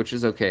something, which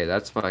is okay.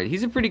 That's fine.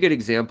 He's a pretty good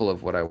example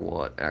of what I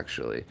want,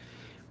 actually.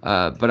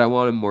 But I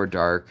want him more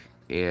dark.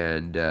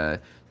 And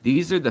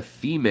these are the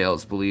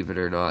females, believe it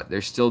or not.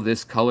 They're still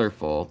this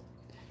colorful.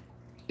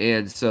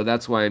 And so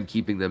that's why I'm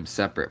keeping them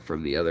separate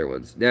from the other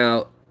ones.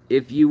 Now,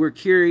 if you were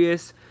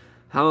curious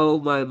how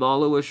my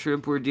Malawa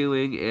shrimp were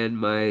doing and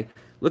my...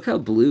 Look how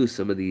blue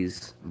some of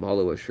these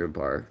Malawa shrimp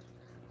are.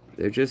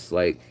 They're just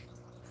like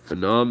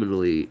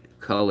phenomenally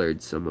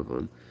colored, some of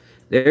them.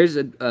 There's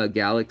a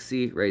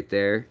galaxy right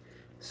there.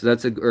 So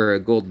that's or a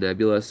gold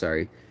nebula,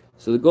 sorry.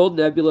 So the gold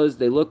nebulas,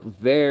 they look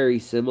very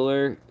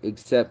similar,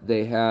 except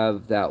they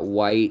have that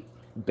white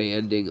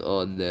banding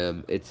on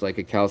them. It's like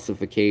a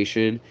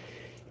calcification.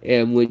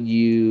 And when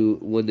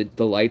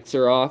the lights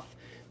are off,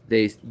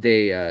 they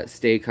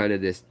stay kind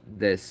of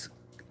this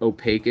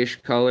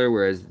opaquish color,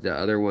 whereas the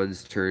other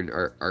ones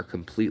are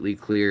completely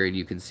clear and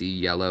you can see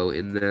yellow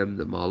in them,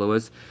 the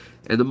Malawas.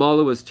 And the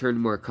Malawas turn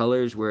more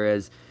colors,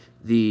 whereas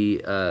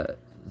the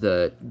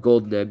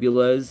gold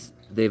nebulas,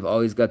 they've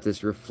always got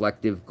this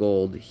reflective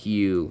gold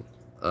hue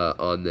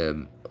on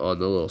them, on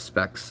the little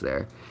specks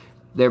there.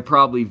 They're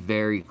probably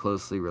very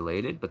closely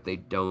related, but they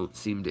don't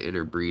seem to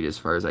interbreed as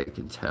far as I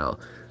can tell.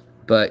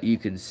 But you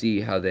can see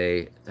how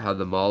the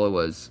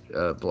Malawas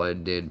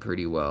blend in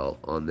pretty well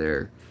on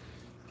their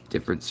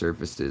different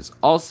surfaces.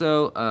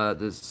 Also,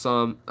 the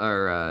Samfongzi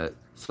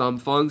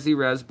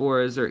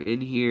rasboras are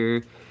in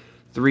here,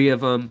 3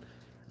 of them.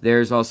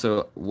 There's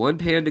also one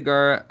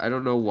Pandagara. I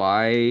don't know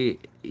why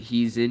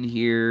he's in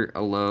here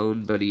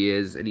alone, but he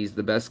is, and he's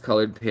the best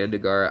colored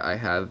Pandagara I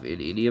have in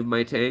any of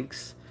my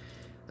tanks.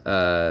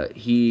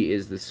 He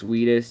is the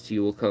sweetest. He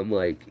will come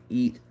like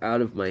eat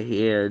out of my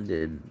hand,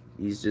 and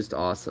he's just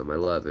awesome. I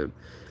love him.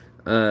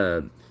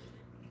 And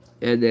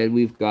then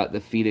we've got the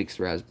Phoenix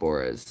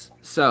rasboras.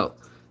 So,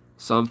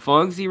 some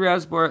Fongzi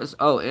rasboras.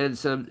 Oh,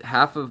 and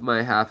half of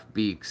my half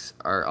beaks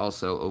are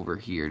also over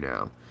here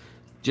now.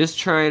 Just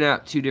trying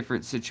out 2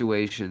 different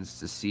situations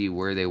to see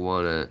where they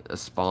want to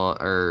spawn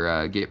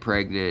or get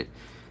pregnant.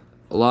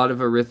 A lot of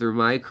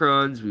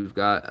erythromicrons. We've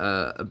got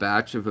a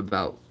batch of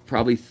about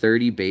probably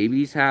 30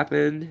 babies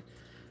happened.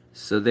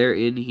 So they're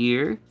in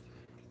here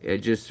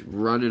and just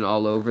running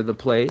all over the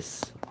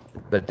place.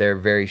 But they're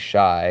very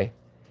shy.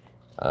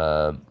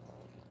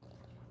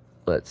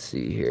 Let's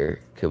see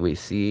here. Can we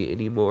see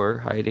any more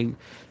hiding?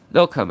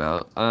 They'll come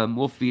out.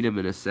 We'll feed them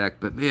in a sec.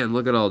 But man,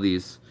 look at all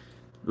these.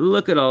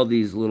 Look at all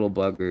these little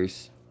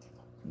buggers.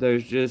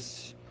 There's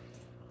just...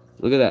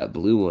 Look at that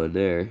blue one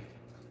there.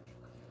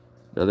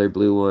 Another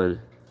blue one.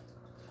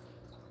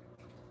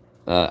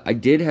 I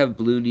did have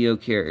blue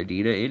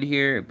Neocaridina in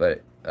here,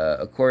 but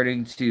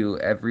according to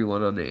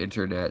everyone on the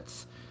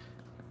internets,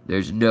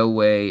 there's no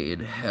way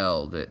in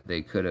hell that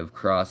they could have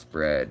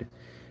crossbred.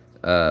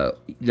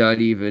 Not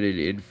even an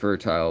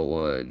infertile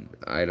one.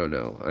 I don't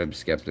know. I'm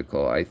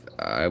skeptical.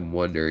 I'm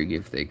wondering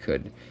if they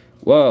could.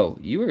 Whoa,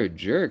 you were a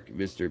jerk,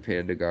 Mr.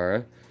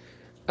 Pandagara.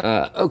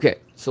 Okay,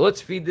 so let's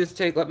feed this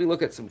tank. Let me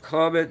look at some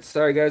comments.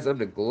 Sorry, guys, I'm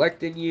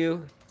neglecting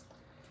you.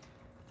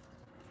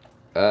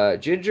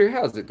 Ginger,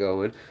 how's it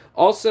going?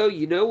 Also,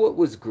 you know what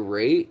was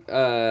great?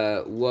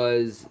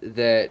 Was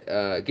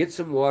that, get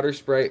some water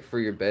sprite for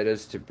your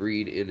bettas to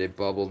breed in a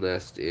bubble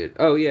nest.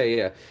 Oh,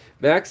 yeah.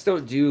 Macs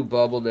don't do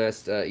bubble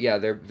nest. Yeah,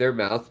 they're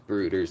mouth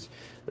brooders.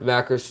 The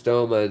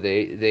Macrostoma,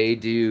 they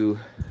do,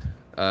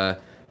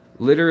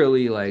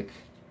 literally, like...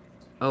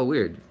 Oh,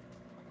 weird.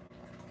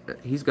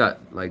 He's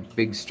got, like,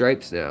 big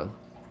stripes now.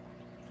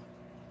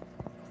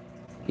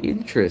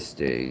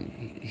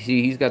 Interesting.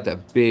 See, he's got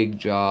that big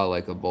jaw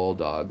like a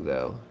bulldog,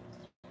 though.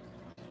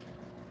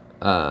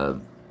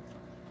 Um,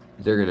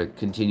 they're gonna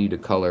continue to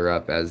color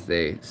up as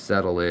they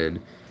settle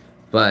in.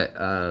 But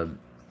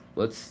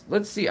let's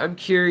see. I'm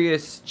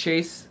curious,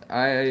 Chase.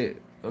 I'm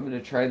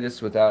gonna try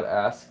this without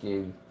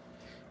asking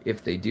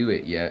if they do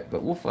it yet,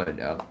 but we'll find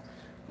out.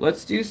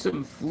 Let's do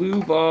some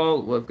flu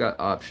ball. Well, I've got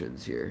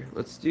options here.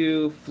 Let's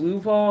do flu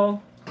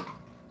ball,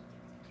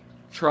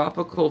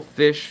 tropical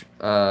fish,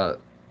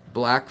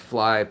 black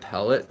fly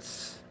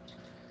pellets.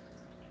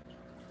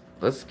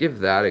 Let's give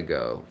that a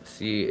go.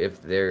 See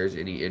if there's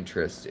any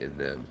interest in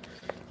them.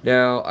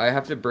 Now, I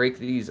have to break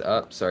these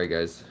up. Sorry,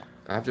 guys.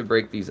 I have to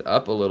break these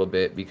up a little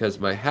bit because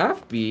my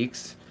half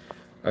beaks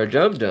are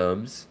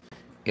dum-dums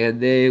and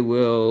they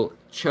will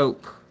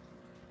choke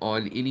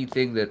on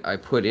anything that I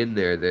put in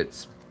there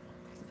that's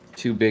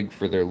too big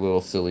for their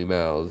little silly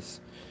mouths.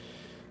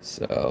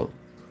 So,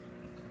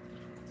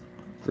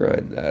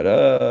 grind that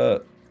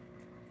up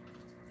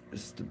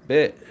just a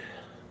bit.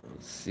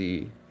 Let's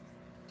see.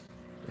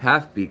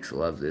 Half beaks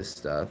love this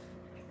stuff.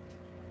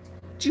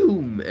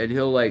 Joom! And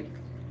he'll like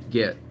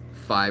get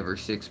 5 or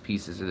 6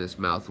 pieces in his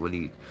mouth when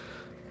he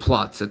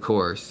plots a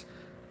course.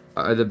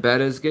 Are the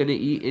bettas gonna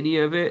eat any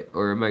of it,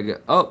 or am I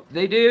gonna? Oh,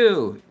 they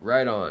do.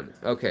 Right on.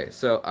 Okay,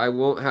 so I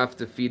won't have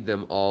to feed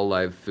them all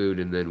live food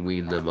and then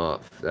wean them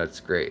off.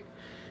 That's great.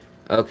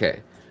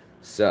 Okay,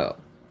 so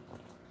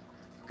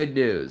good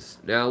news.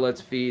 Now let's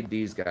feed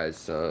these guys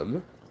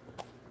some.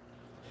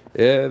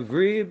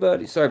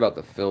 Everybody, sorry about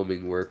the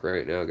filming work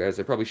right now, guys.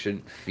 I probably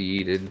shouldn't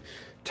feed and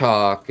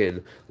talk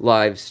and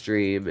live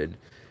stream and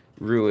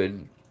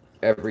ruin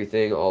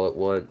everything all at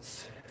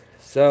once.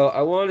 So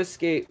I want to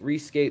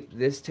rescape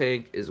this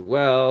tank as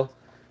well.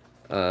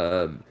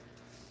 Those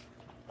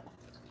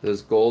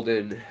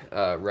golden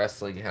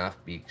wrestling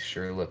half beaks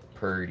sure look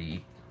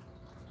purty.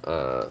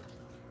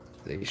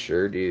 They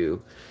sure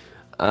do.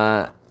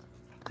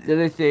 The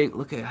other thing,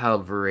 look at how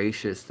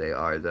voracious they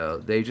are, though.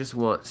 They just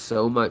want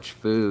so much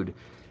food,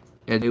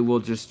 and they will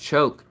just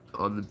choke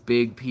on the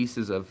big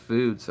pieces of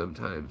food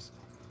sometimes.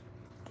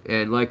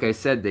 And like I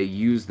said, they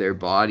use their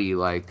body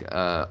like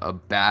a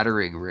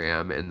battering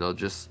ram, and they'll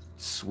just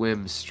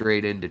swim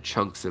straight into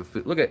chunks of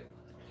food. Look at...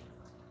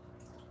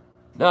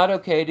 Not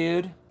okay,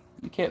 dude.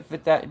 You can't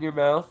fit that in your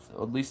mouth.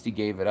 Well, at least he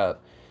gave it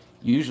up.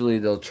 Usually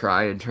they'll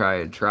try and try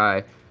and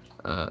try,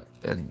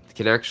 and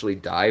can actually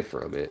die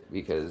from it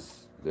because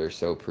they're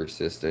so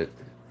persistent.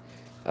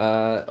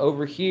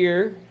 Over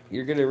here,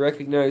 you're going to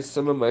recognize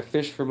some of my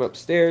fish from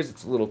upstairs.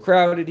 It's a little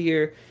crowded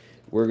here.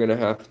 We're going to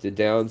have to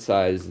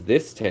downsize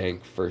this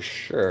tank for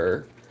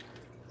sure.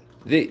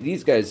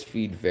 These guys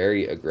feed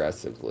very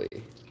aggressively.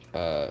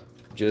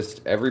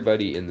 Just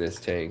everybody in this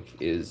tank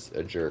is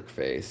a jerk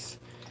face.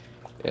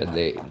 And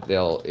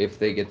they'll, if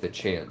they get the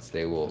chance,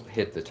 they will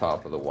hit the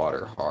top of the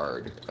water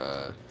hard.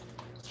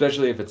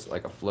 Especially if it's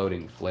like a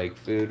floating flake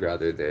food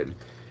rather than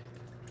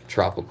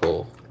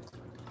tropical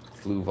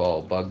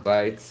fluval bug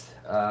bites.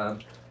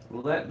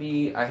 Let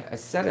me, I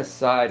set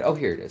aside, oh,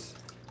 here it is.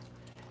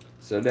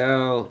 So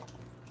now,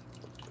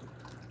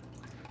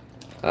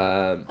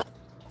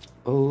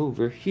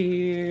 over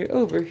here,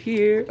 over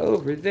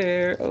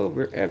there,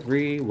 over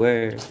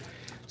everywhere.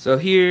 So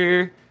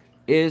here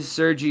is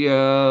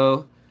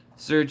Sergio.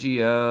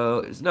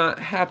 Sergio is not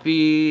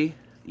happy,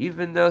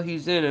 even though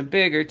he's in a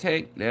bigger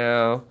tank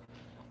now.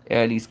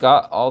 And he's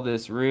got all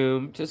this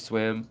room to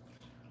swim.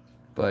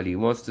 But he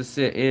wants to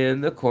sit in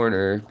the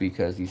corner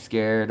because he's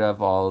scared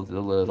of all of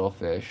the little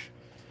fish.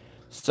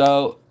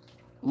 So,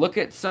 look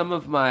at some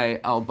of my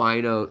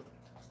albino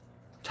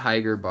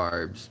tiger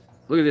barbs.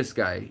 Look at this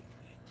guy.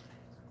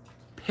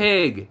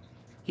 Pig.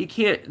 He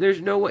can't,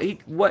 there's no way,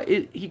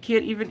 he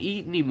can't even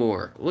eat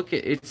anymore. Look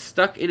at, it's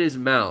stuck in his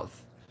mouth.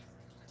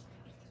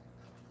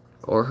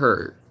 Or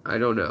her. I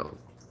don't know.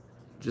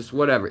 Just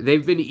whatever.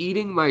 They've been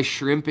eating my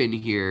shrimp in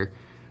here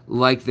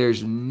like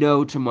there's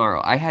no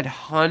tomorrow. I had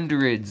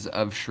hundreds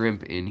of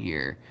shrimp in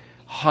here.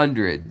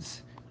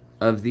 Hundreds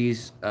of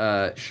these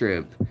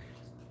shrimp.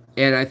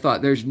 And I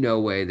thought there's no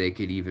way they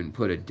could even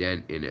put a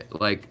dent in it.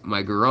 Like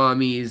my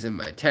gouramis and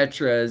my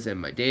tetras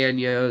and my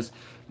danios.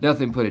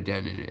 Nothing put a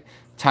dent in it.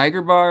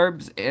 Tiger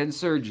Barbs and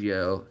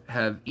Sergio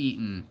have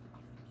eaten,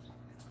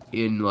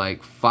 in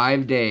like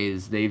 5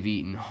 days, they've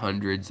eaten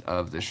hundreds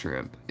of the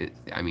shrimp.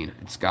 I mean,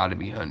 it's got to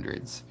be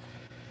hundreds.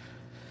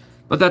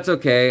 But that's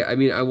okay. I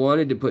mean, I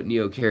wanted to put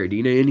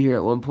Neocaridina in here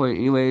at one point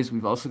anyways.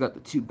 We've also got the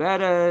 2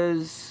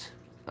 bettas.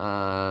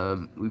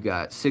 We've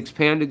got 6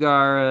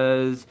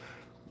 Pandagaras.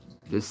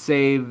 The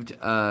saved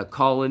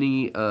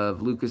colony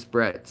of Lucas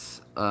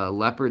Bretz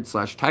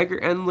leopard/tiger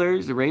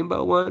endlers, the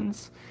rainbow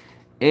ones.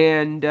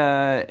 And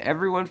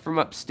everyone from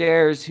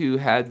upstairs who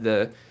had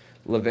the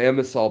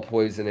levamisol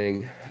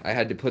poisoning, I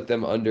had to put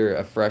them under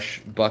a fresh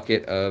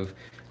bucket of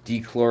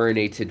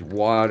dechlorinated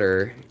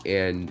water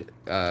and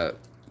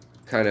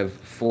kind of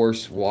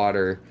force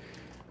water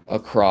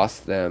across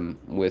them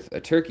with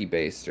a turkey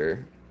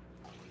baster.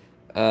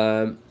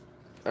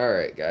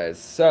 Alright, guys,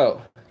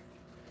 so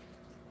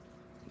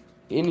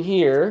in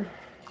here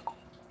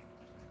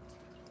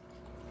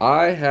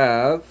I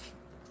have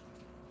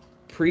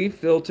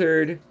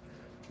pre-filtered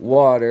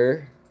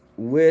water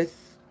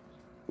with,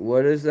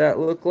 what does that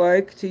look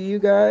like to you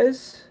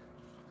guys?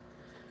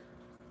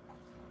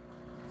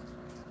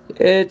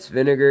 It's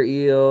vinegar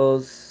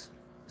eels.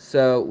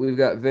 So we've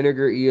got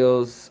vinegar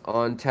eels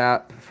on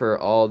tap for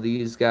all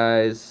these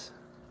guys.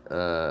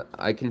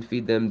 I can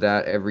feed them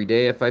that every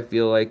day if I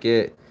feel like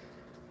it.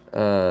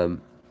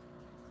 Um,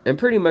 and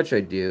pretty much I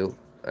do.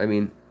 I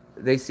mean,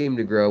 they seem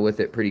to grow with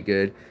it pretty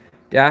good.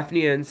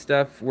 Daphnia and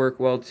stuff work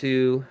well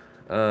too.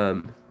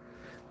 Oh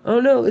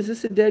no, is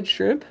this a dead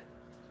shrimp?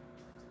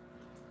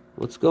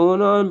 What's going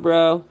on,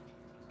 bro?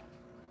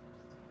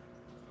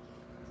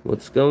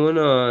 What's going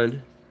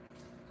on?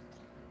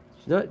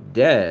 He's not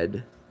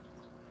dead,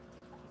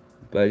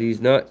 but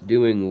he's not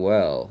doing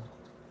well.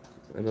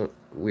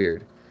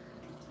 Weird.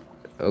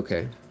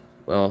 Okay.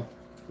 Well,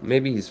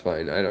 maybe he's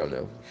fine. I don't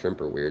know.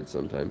 Shrimp are weird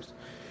sometimes.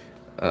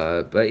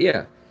 But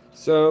yeah.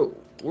 So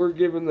we're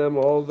giving them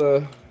all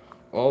the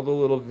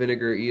little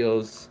vinegar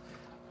eels.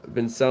 I've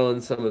been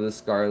selling some of the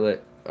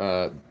scarlet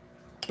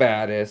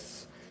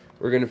baddest.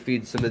 We're gonna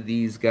feed some of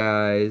these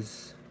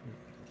guys.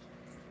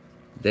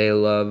 They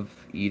love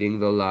eating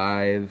the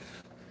live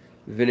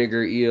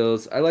vinegar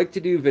eels. I like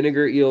to do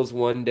vinegar eels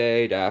one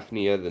day,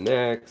 Daphnia the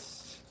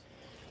next.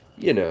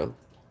 You know,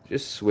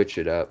 just switch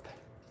it up.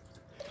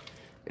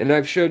 And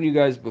I've shown you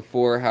guys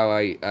before how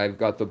I've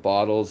got the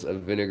bottles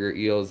of vinegar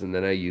eels and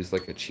then I use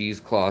like a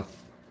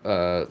cheesecloth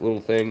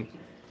little thing.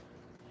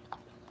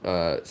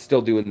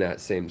 Still doing that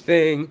same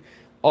thing.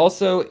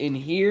 Also in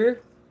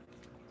here,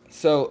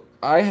 so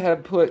I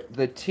have put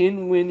the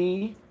Tin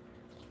Winnie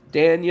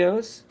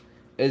Danios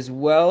as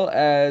well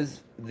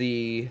as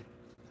the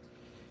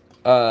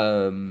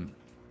let's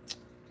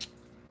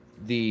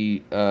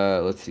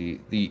see,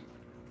 the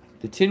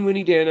Tin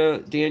Winnie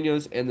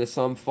Danios and the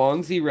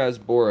Somfongzi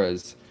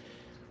Rasboras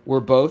were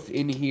both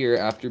in here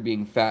after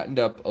being fattened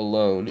up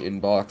alone in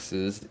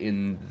boxes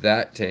in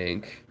that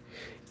tank.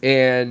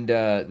 And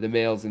the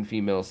males and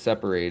females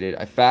separated.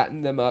 I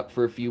fattened them up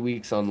for a few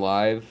weeks on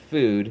live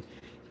food,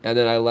 and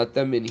then I let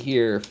them in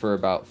here for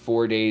about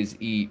 4 days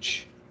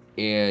each.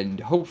 And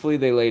hopefully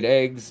they laid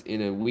eggs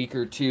in a week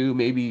or two,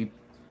 maybe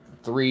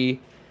 3.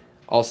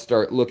 I'll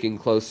start looking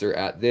closer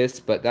at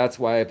this, but that's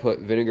why I put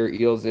vinegar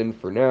eels in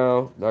for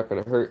now. Not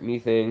going to hurt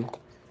anything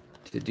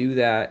to do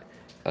that.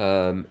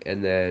 And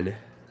then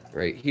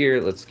right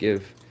here, let's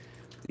give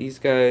these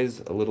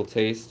guys a little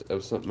taste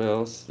of something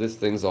else. This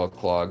thing's all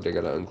clogged. I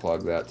got to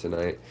unclog that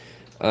tonight.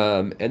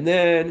 And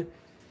then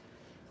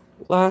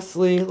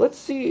lastly, let's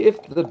see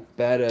if the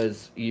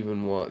bettas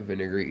even want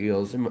vinegar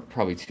eels. They're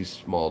probably too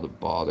small to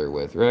bother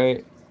with,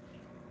 right?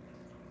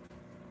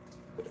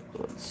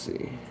 Let's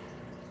see.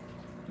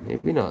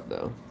 Maybe not,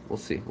 though. We'll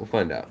see. We'll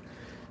find out.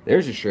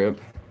 There's a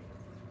shrimp.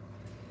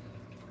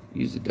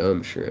 Use a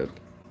dumb shrimp.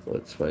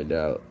 Let's find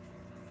out.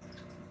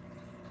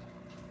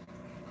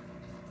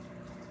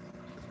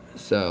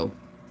 So,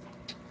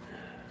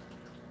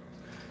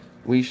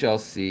 we shall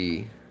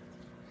see.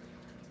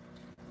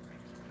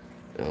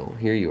 Oh,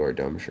 here you are,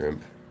 dumb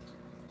shrimp.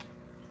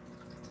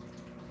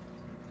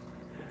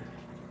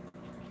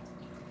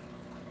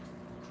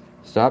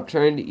 Stop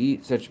trying to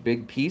eat such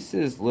big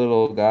pieces,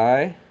 little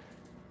guy.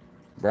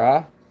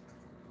 Brah.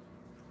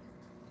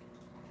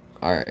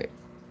 Alright.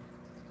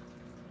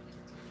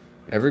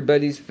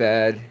 Everybody's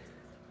fed.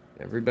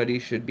 Everybody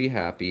should be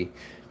happy.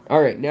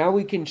 Alright, now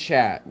we can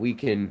chat. We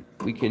can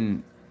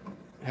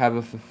have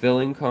a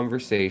fulfilling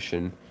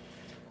conversation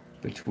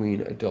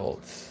between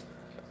adults.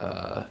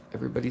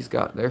 Everybody's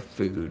got their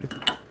food.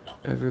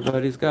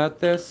 Everybody's got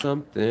their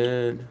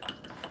something.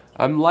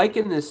 I'm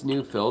liking this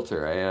new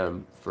filter. I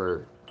am,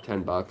 for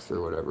 $10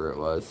 or whatever it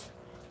was.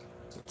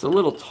 It's a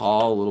little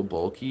tall, a little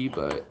bulky,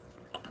 but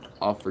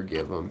I'll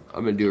forgive them.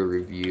 I'm going to do a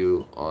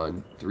review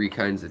on 3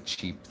 kinds of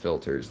cheap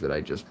filters that I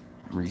just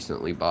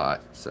recently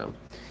bought. So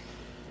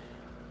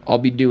I'll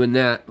be doing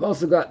that. I've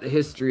also got the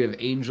history of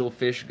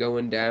angelfish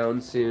going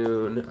down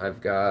soon. I've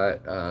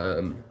got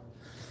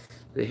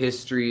the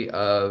history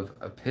of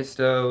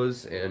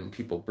apistos and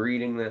people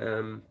breeding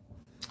them.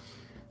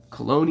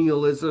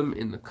 Colonialism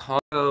in the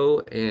Congo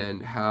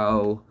and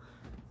how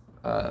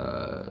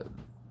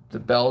the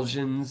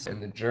Belgians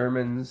and the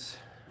Germans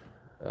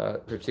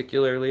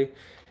particularly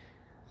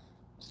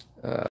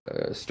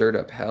stirred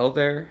up hell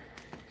there.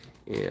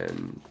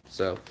 And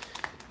so,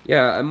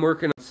 yeah, I'm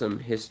working on some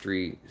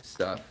history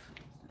stuff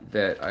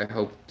that I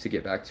hope to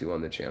get back to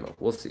on the channel.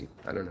 We'll see.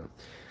 I don't know.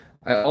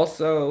 I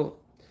also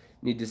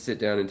need to sit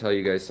down and tell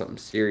you guys something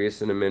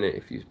serious in a minute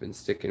if you've been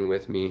sticking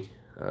with me.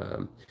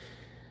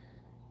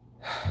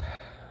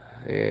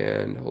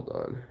 And hold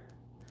on.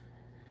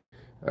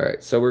 All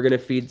right, so we're going to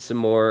feed some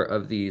more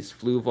of these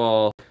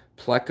Fluval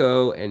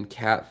pleco and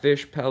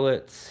catfish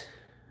pellets.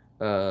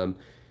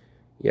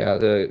 Yeah,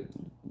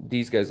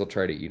 these guys will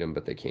try to eat them,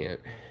 but they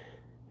can't.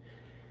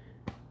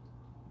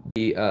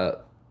 The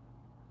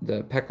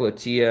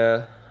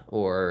Peclatia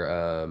or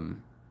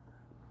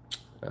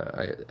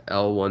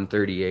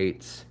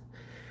L138s,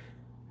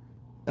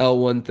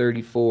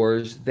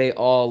 L134s, they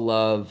all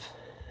love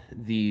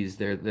these.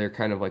 They're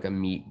kind of like a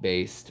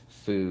meat-based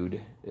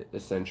food,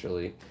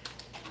 essentially.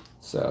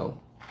 So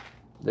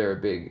they're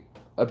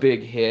a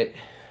big hit.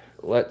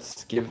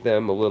 Let's give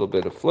them a little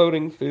bit of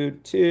floating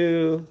food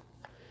too,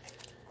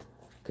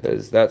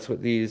 because that's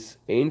what these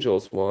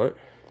angels want.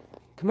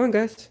 Come on,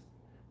 guys.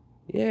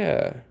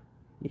 Yeah.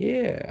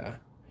 Yeah.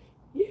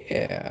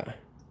 Yeah.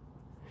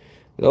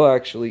 They'll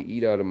actually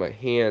eat out of my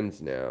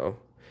hands now.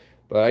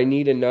 But I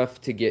need enough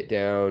to get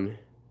down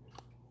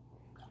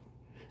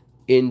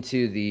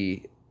into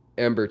the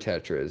ember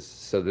tetras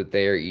so that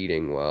they are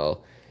eating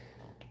well.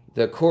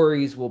 The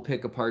Corys will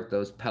pick apart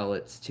those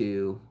pellets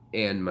too.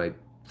 And my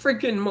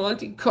freaking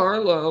Monte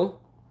Carlo.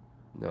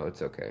 No,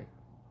 it's okay.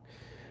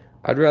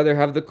 I'd rather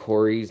have the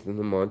Corys than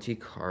the Monte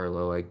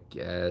Carlo, I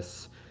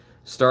guess.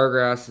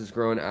 Stargrass is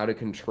growing out of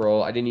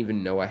control. I didn't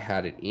even know I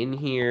had it in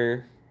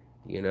here.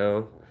 You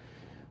know?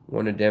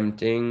 One of them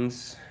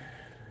things.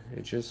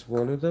 It's just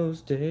one of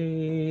those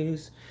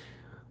days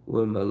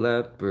when my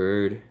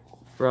leopard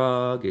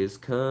frog is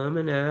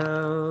coming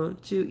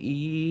out to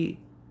eat.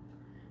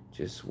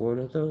 Just one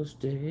of those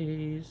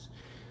days.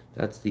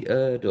 That's the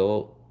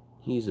adult.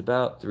 He's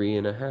about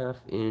 3.5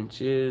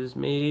 inches,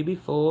 maybe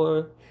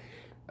 4.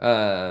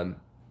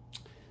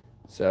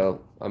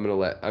 So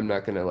I'm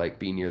not gonna like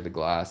be near the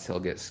glass. He'll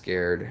get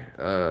scared.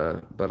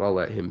 But I'll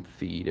let him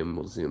feed and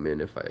we'll zoom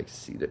in if I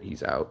see that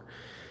he's out.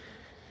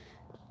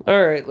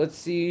 All right, let's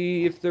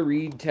see if the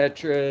reed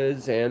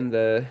tetras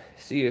and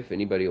see if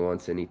anybody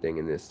wants anything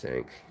in this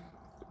tank.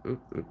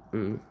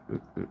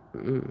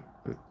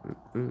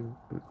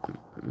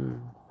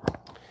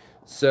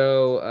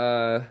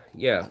 So,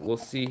 yeah, we'll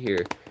see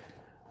here.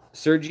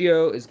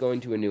 Sergio is going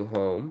to a new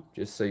home,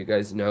 just so you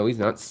guys know. He's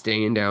not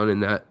staying down in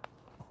that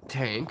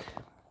tank.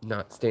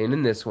 Not staying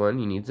in this one.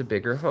 He needs a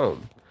bigger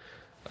home.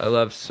 I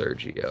love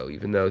Sergio,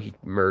 even though he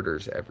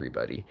murders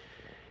everybody.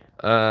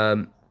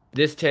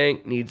 This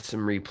tank needs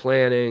some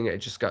replanting. It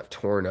just got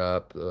torn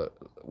up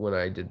when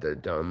I did the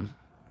dumb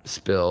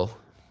spill.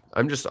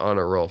 I'm just on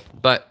a roll.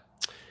 But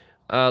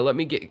let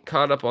me get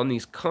caught up on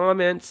these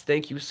comments.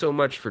 Thank you so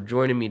much for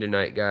joining me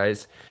tonight,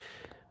 guys.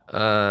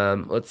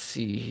 Let's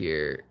see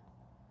here.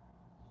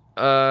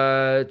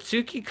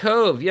 Tsuki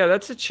Cove. Yeah,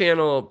 that's a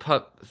channel,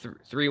 Pup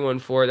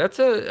 314. That's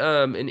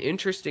an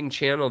interesting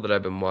channel that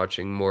I've been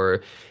watching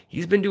more.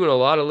 He's been doing a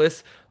lot of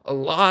lists, a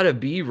lot of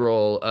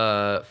B-roll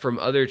from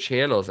other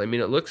channels. I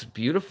mean, it looks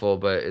beautiful,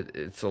 but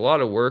it's a lot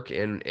of work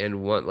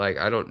and what, like,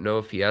 I don't know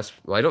if he asked,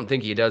 well, I don't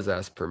think he does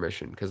ask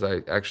permission because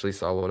I actually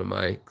saw one of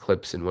my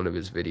clips in one of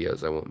his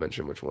videos. I won't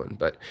mention which one,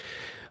 but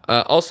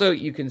also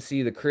you can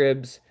see the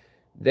cribs.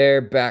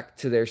 They're back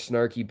to their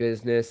snarky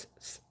business.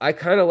 I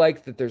kind of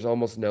like that there's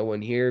almost no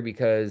one here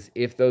because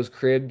if those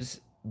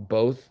cribs,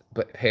 both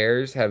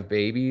pairs have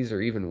babies or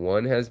even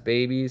one has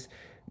babies,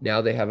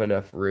 now they have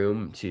enough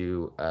room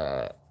to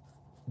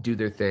do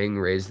their thing,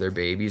 raise their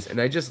babies. And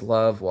I just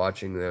love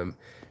watching them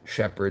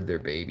shepherd their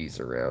babies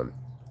around.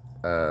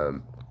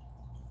 All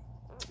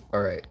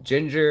right,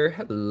 Ginger,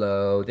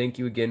 hello. Thank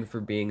you again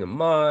for being a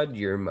mod.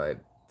 You're my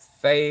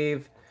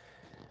fave.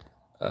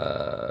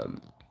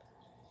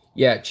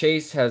 Yeah,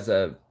 Chase has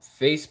a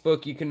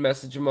Facebook you can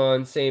message him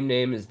on. Same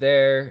name is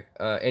there.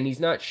 And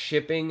he's not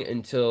shipping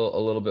until a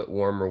little bit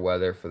warmer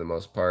weather for the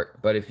most part.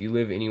 But if you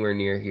live anywhere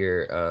near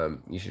here,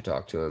 you should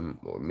talk to him.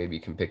 Or maybe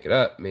you can pick it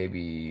up.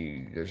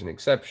 Maybe there's an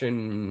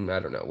exception.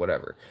 I don't know,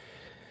 whatever.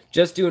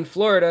 Just doing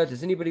Florida.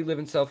 Does anybody live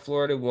in South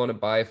Florida want to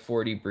buy a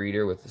 40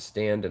 breeder with a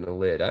stand and a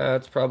lid?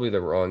 That's probably the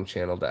wrong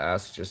channel to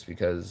ask just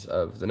because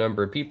of the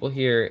number of people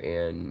here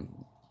and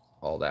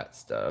all that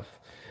stuff.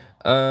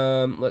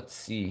 Let's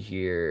see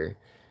here.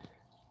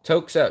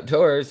 Tokes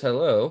Outdoors,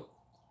 hello.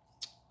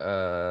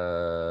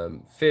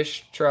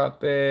 Fish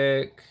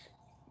Tropic,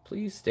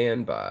 please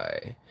stand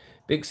by.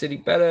 Big City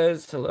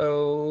Bettas,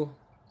 hello.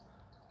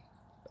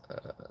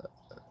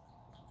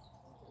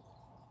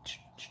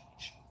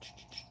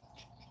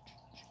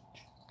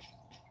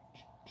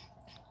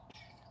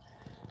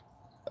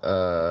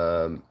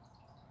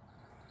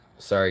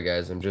 Sorry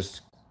guys,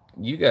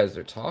 you guys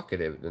are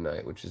talkative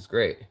tonight, which is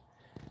great.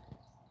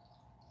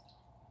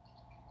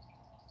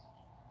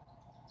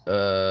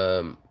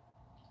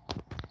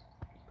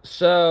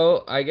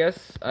 So I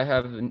guess I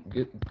have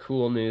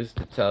cool news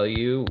to tell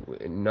you.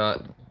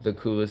 Not the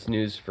coolest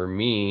news for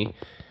me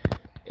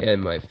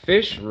and my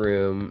fish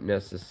room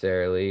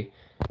necessarily,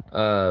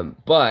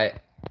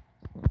 but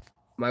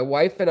my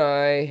wife and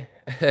I,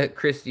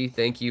 Christy,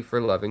 thank you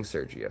for loving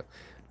Sergio.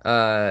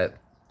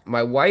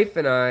 My wife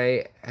and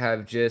I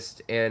have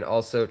just, and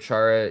also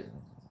Chara,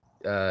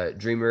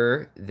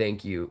 Dreamer,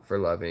 thank you for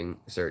loving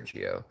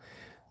Sergio.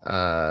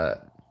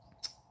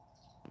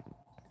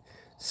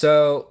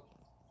 So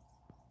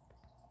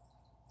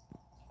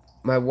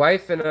my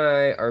wife and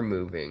I are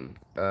moving,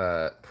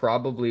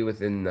 probably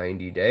within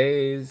 90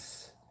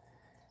 days.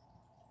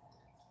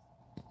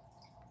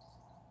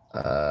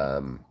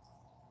 And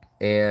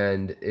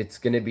it's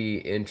going to be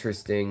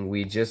interesting.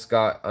 We just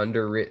got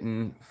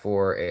underwritten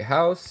for a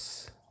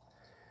house.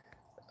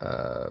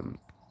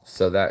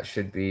 So that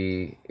should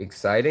be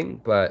exciting,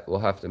 but we'll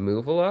have to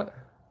move a lot.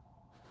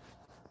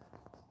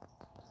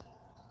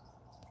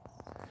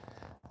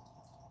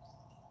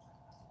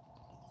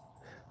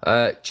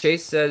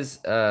 Chase says,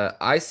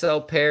 I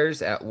sell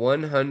pairs at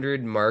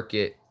 100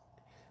 market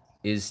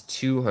is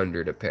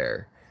 200 a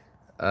pair.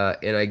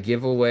 And I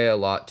give away a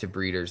lot to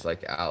breeders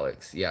like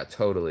Alex. Yeah,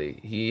 totally.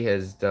 He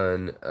has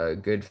done a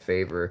good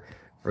favor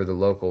for the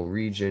local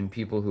region,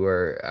 people who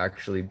are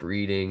actually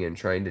breeding and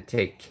trying to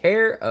take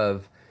care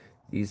of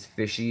these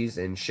fishies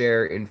and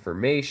share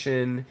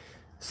information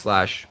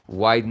slash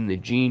widen the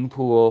gene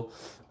pool.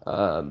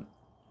 Um,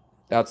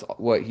 that's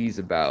what he's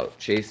about.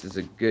 Chase is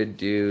a good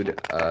dude.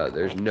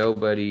 There's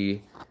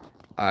nobody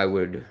I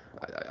would,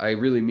 I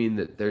really mean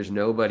that there's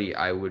nobody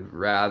I would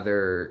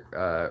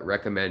rather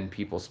recommend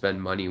people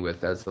spend money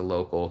with as the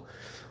local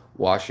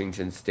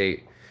Washington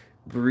State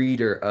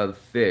breeder of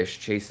fish.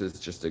 Chase is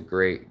just a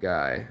great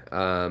guy.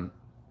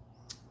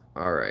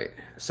 All right.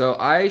 So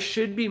I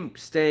should be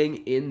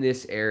staying in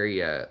this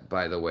area,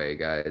 by the way,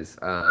 guys.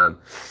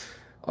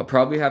 I'll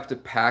probably have to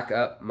pack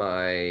up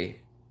my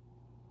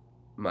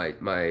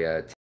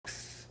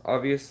tanks,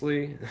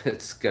 obviously.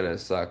 It's gonna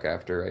suck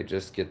after I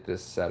just get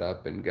this set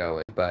up and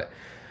going. But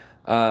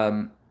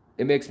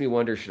it makes me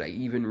wonder, should I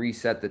even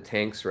reset the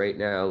tanks right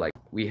now? Like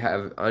we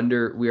are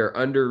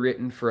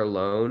underwritten for a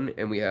loan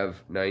and we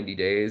have 90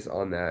 days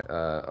on that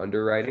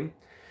underwriting.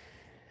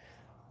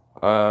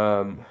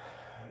 Um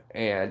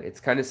and it's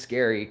kind of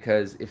scary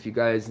because if you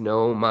guys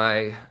know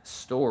my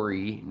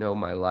story, know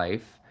my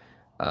life,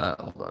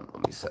 hold on,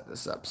 let me set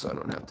this up so I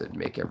don't have to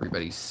make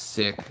everybody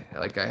sick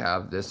like I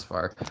have this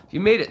far. If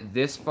you made it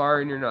this far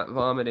and you're not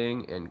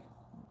vomiting and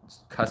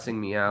cussing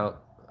me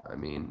out, I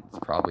mean, it's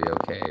probably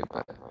okay,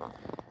 but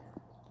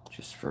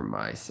just for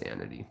my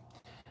sanity.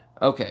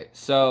 Okay,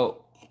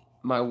 so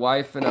my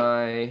wife and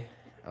I,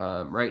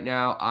 right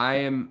now,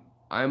 I'm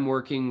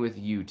working with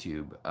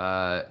YouTube.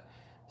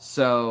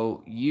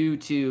 So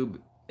YouTube,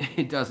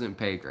 it doesn't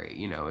pay great.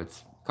 You know,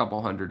 it's a couple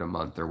hundred a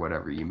month or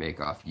whatever you make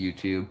off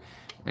YouTube,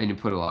 and you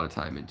put a lot of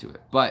time into it.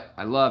 But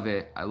I love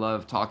it. I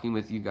love talking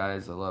with you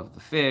guys. I love the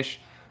fish.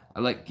 I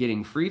like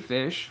getting free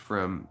fish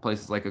from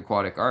places like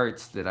Aquatic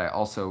Arts that I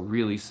also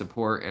really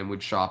support and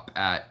would shop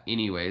at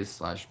anyways,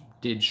 slash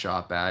did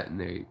shop at, and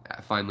they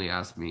finally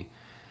asked me, do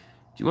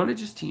you want to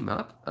just team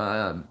up?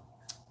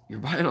 You're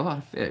buying a lot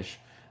of fish.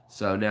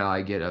 So now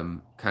I get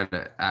them kind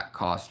of at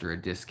cost or a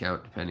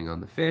discount depending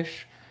on the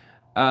fish.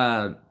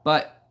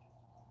 But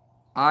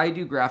I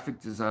do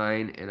graphic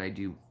design and I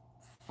do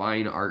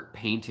fine art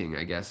painting,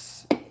 I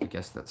guess. I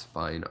guess that's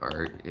fine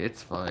art.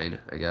 It's fine,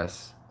 I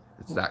guess.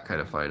 It's that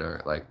kind of fine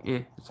art. Like,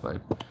 it's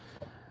fine.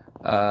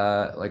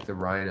 Like the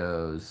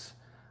rhinos,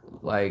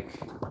 like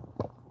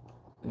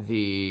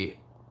the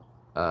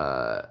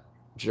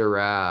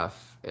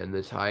giraffe and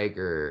the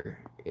tiger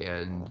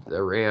and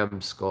the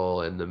ram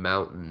skull and the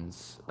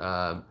mountains.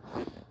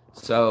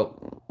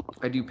 So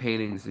I do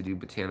paintings, I do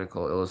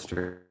botanical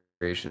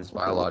illustrations,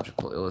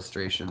 biological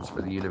illustrations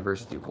for the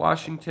University of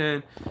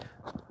Washington.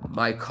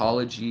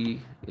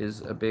 Mycology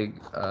is a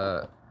big,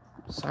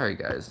 sorry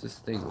guys, this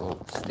thing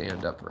won't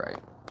stand upright.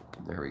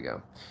 There we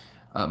go.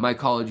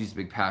 Mycology is a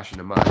big passion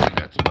of mine.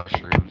 That's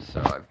mushrooms,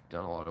 so I've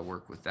done a lot of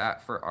work with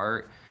that for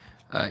art.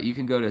 You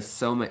can go to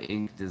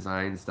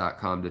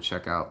somainkdesigns.com to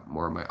check out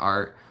more of my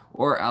art,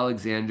 or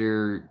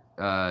Alexander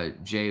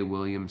J.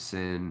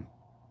 Williamson,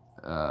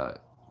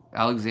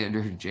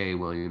 Alexander J.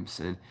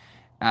 Williamson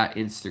at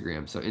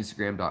Instagram. So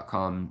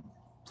Instagram.com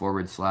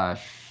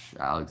 /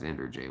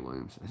 Alexander J.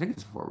 Williamson. I think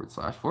it's /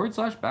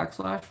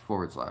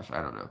 /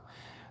 I don't know.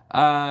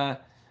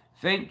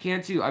 Thank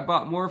Cantu. I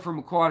bought more from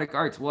Aquatic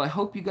Arts. Well, I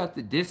hope you got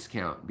the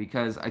discount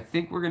because I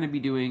think we're going to be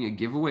doing a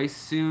giveaway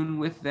soon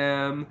with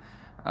them.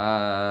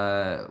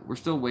 We're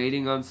still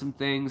waiting on some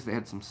things. They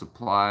had some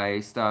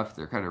supply stuff.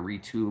 They're kind of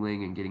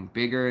retooling and getting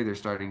bigger. They're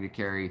starting to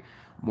carry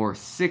more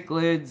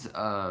cichlids.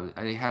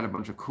 They had a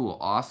bunch of cool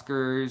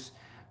Oscars.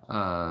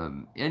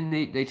 And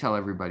they tell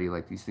everybody,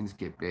 like, these things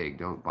get big.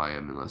 Don't buy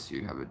them unless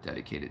you have a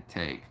dedicated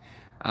tank.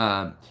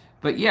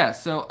 But yeah,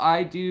 so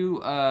I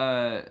do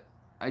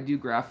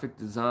graphic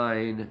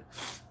design,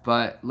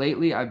 but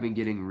lately I've been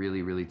getting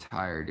really, really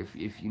tired.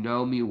 If you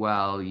know me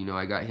well, you know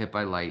I got hit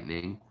by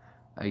lightning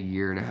a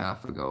year and a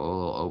half ago, a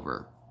little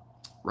over.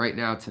 Right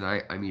now,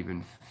 tonight, I'm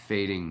even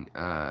fading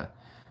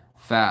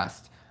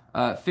fast.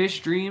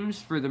 Fish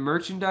Dreams for the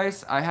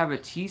merchandise. I have a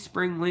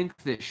Teespring link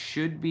that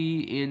should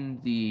be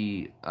in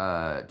the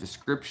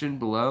description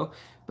below.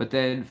 But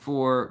then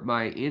for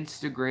my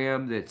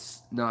Instagram,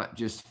 that's not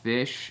just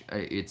fish,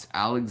 it's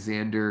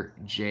Alexander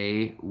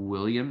J.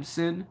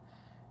 Williamson.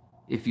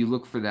 If you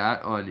look for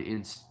that on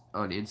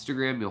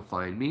Instagram, you'll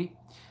find me.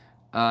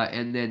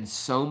 And then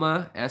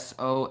Soma,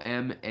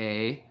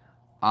 SOMAINK,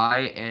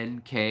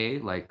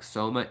 like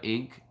Soma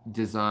Inc.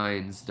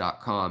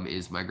 Designs.com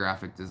is my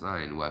graphic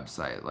design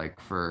website. Like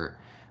for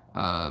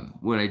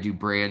when I do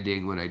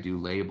branding, when I do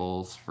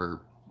labels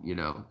for, you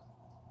know,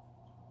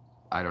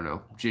 I don't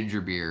know, ginger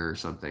beer or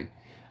something.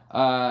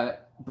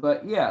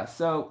 But yeah,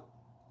 so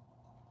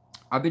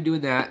I've been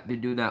doing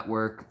that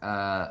work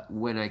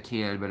when I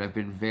can, but I've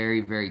been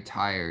very, very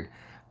tired.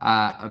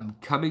 I'm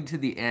coming to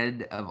the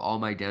end of all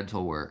my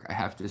dental work. I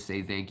have to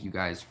say thank you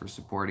guys for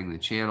supporting the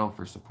channel,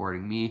 for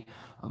supporting me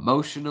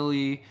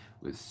emotionally,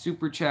 with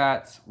super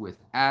chats, with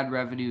ad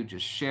revenue,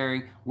 just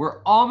sharing.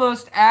 We're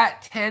almost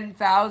at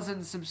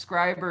 10,000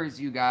 subscribers,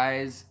 you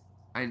guys.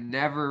 I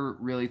never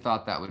really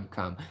thought that would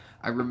come.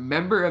 I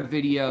remember a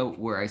video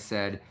where I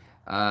said,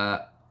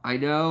 I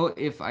know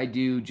if I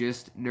do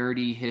just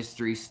nerdy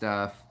history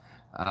stuff,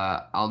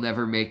 I'll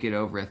never make it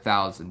over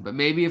 1,000. But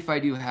maybe if I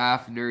do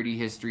half nerdy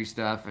history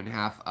stuff and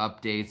half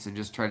updates and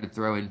just try to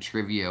throw in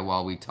trivia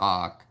while we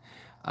talk,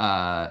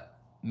 uh,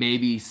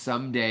 maybe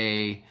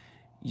someday,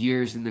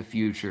 years in the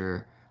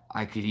future,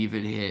 I could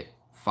even hit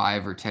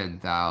 5 or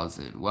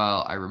 10,000.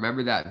 Well, I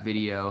remember that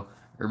video.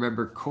 I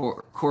remember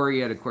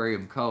Corey at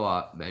Aquarium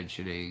Co-op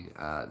mentioning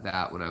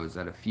that when I was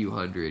at a few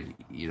hundred.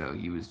 You know,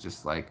 he was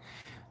just like,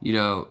 you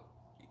know,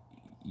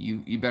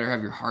 you better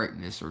have your heart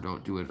in this or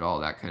don't do it at all,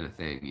 that kind of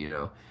thing, you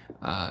know.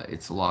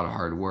 It's a lot of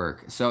hard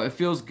work, so it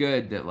feels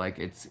good that like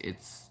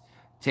it's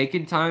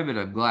taken time, and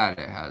I'm glad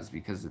it has,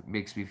 because it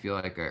makes me feel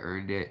like I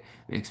earned it.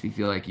 It makes me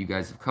feel like you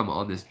guys have come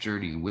on this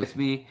journey with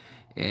me,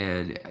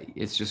 and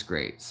it's just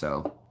great.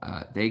 So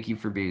thank you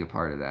for being a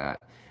part of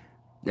that.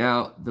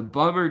 Now, the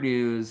bummer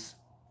news: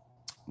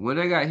 when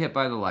I got hit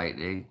by the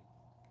lightning,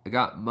 I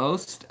got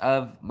most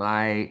of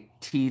my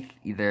teeth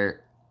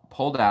either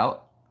pulled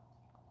out.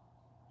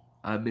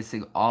 I'm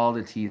missing all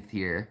the teeth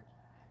here,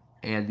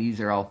 and these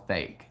are all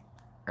fake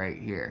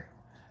right here.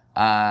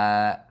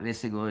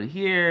 Missing one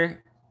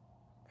here,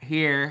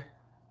 here,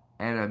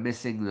 and I'm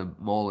missing the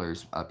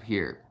molars up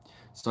here.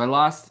 So I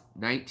lost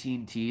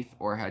 19 teeth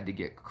or had to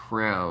get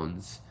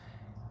crowns.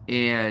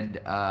 And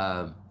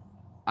I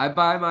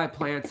buy my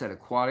plants at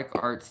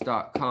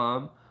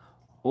aquaticarts.com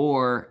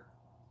or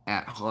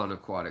at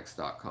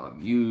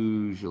hanaquatics.com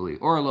usually,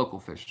 or a local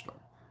fish store.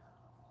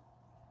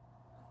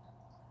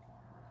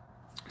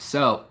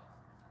 So,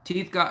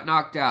 teeth got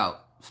knocked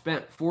out.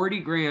 Spent 40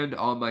 grand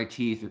on my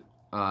teeth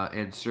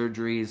and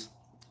surgeries.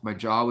 My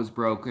jaw was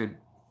broken,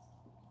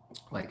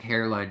 like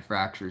hairline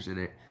fractures in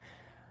it.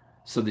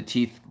 So the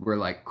teeth were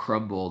like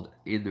crumbled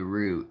in the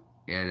root,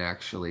 and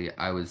actually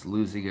I was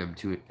losing them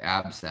to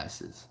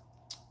abscesses,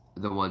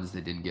 the ones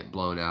that didn't get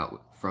blown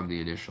out from the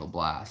initial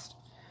blast.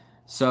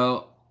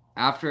 So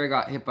after I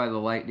got hit by the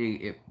lightning,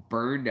 it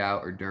burned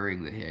out, or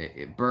during the hit,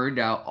 it burned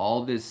out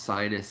all this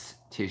sinus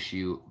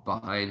tissue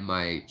behind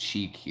my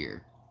cheek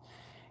here.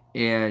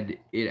 And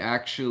it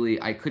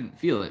actually, I couldn't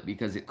feel it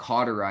because it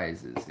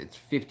cauterizes. It's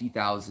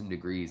 50,000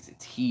 degrees.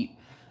 It's heat.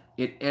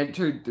 It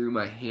entered through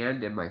my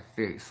hand and my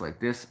face like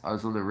this. I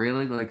was on the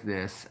railing like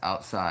this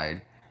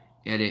outside,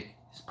 and it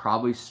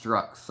probably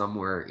struck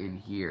somewhere in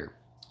here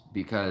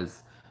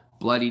because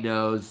bloody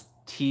nose,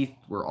 teeth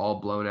were all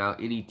blown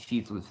out. Any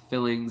teeth with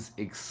fillings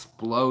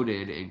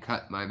exploded and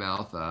cut my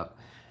mouth up.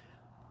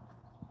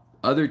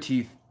 Other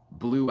teeth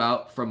blew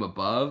out from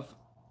above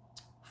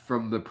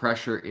from the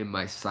pressure in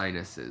my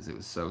sinuses. It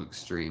was so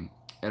extreme.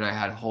 And I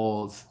had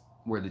holes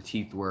where the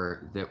teeth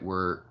were that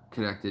were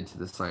connected to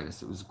the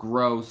sinus. It was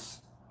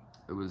gross.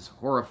 It was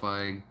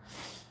horrifying.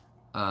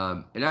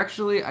 And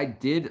actually, I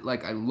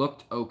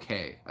looked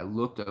okay. I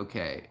looked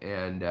okay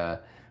and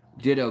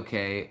did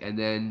okay. And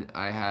then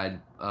I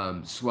had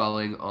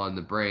swelling on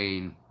the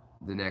brain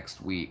the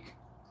next week.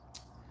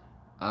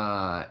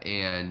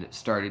 And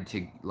started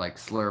to like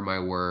slur my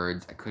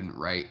words. I couldn't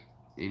write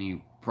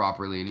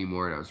properly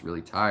anymore, and I was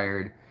really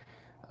tired.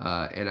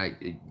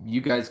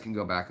 You guys can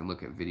go back and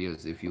look at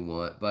videos if you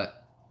want,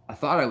 but I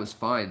thought I was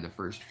fine the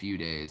first few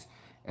days,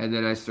 and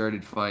then I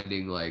started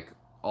finding like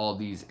all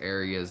these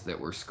areas that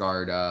were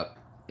scarred up,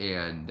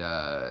 and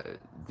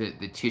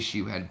the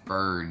tissue had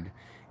burned,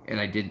 and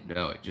I didn't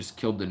know. It just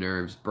killed the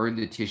nerves, burned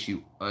the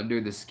tissue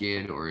under the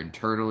skin or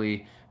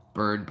internally,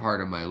 burned part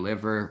of my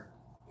liver.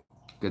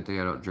 Good thing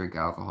I don't drink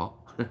alcohol.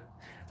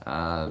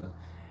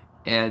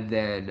 And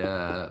then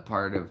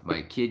part of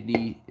my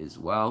kidney as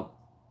well,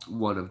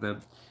 one of them.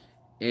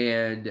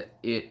 And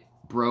it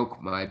broke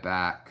my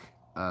back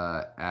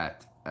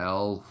at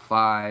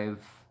L5,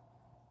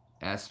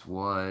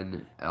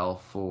 S1,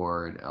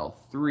 L4, and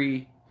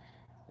L3,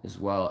 as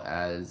well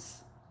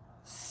as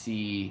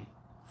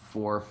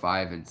C4,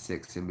 5, and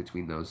 6 in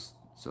between those.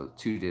 So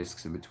 2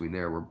 discs in between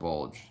there were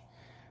bulged.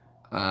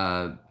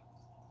 Long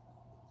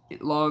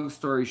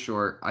story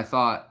short, I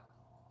thought,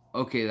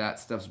 okay, that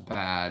stuff's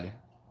bad.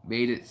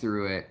 Made it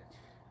through it.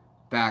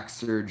 Back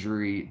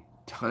surgery,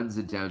 tons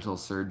of dental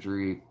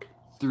surgery.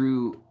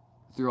 Through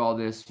all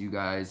this, you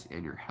guys,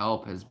 and your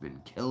help has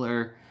been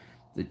killer.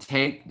 The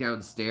tank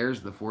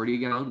downstairs, the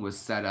 40-gallon, was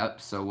set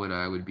up so when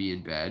I would be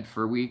in bed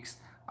for weeks,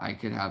 I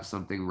could have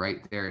something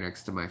right there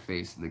next to my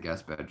face in the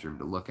guest bedroom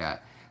to look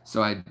at.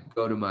 So I'd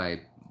go to my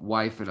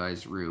wife and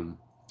I's room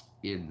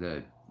in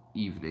the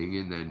evening,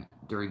 and then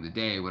during the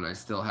day when I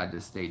still had to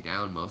stay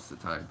down most of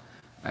the time,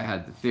 I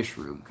had the fish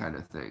room kind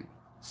of thing.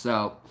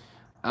 So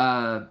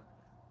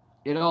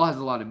it all has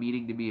a lot of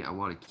meaning to me. I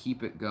want to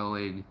keep it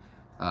going.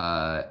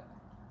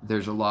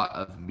 There's a lot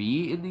of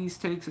me in these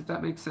tanks, if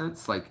that makes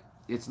sense. Like,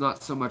 it's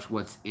not so much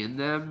what's in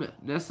them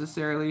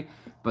necessarily,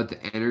 but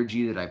the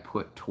energy that I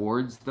put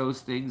towards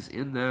those things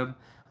in them.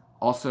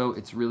 Also,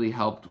 it's really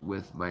helped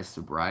with my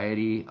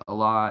sobriety a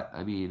lot.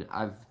 I mean,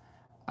 I've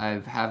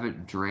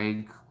haven't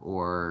drank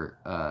or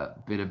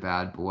been a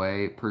bad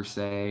boy per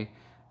se.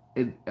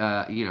 You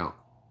know,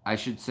 I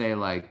should say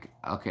like,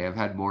 okay, I've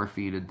had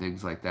morphine and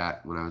things like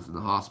that when I was in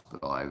the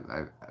hospital.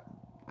 I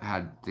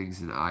had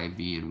things in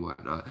IV and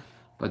whatnot,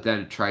 but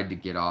then tried to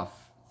get off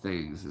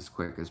things as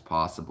quick as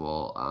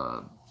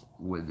possible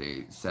when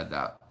they said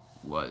that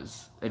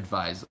was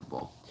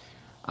advisable.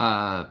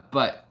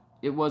 But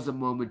it was a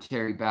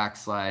momentary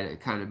backslide. It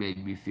kind of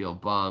made me feel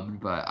bummed,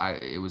 but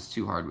it was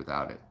too hard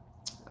without it.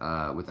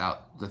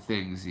 Without the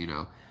things, you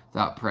know,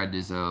 without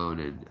prednisone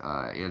and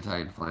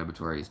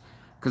anti-inflammatories.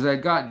 Because I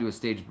had gotten to a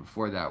stage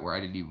before that where I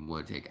didn't even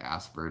want to take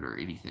aspirin or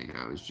anything.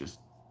 I was just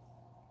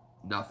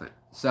nothing.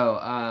 So,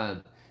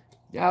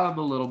 yeah, I'm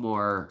a little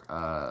more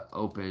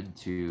open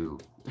to...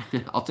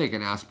 I'll take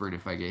an aspirin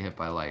if I get hit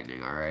by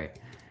lightning, all right?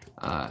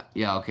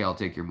 Yeah, okay, I'll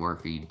take your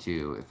morphine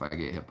too if I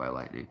get hit by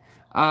lightning.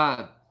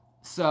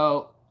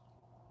 So,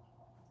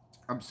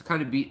 I'm just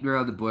kind of beating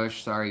around the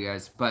bush. Sorry,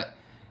 guys. But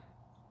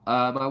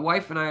my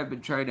wife and I have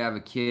been trying to have a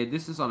kid.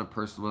 This is on a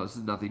personal level. This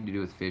has nothing to do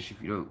with fish.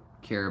 If you don't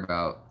care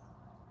about...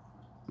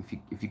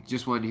 If you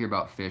just wanted to hear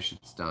about fish,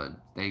 it's done.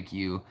 Thank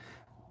you.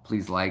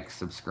 Please like,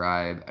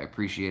 subscribe. I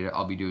appreciate it.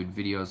 I'll be doing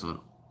videos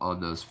on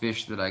those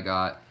fish that I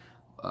got,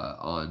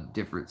 on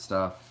different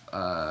stuff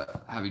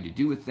having to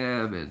do with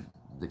them and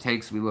the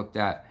tanks we looked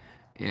at,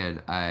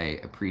 and I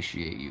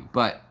appreciate you.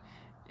 But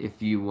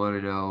if you want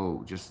to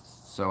know,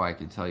 just so I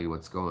can tell you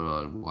what's going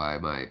on, why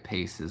my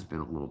pace has been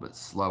a little bit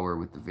slower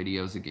with the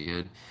videos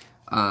again,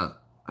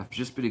 I've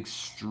just been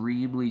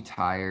extremely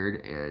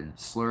tired and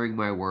slurring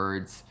my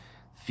words,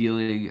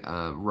 feeling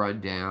run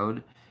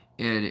down,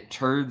 and it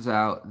turns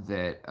out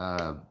that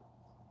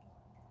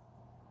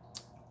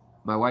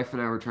my wife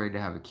and I were trying to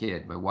have a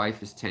kid. My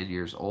wife is 10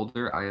 years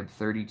older. I am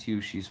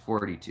 32. She's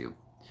 42.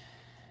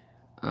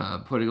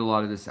 Putting a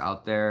lot of this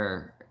out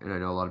there, and I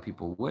know a lot of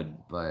people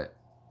wouldn't, but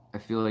I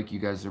feel like you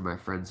guys are my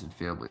friends and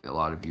family. A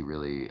lot of you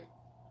really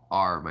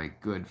are my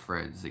good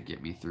friends that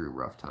get me through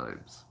rough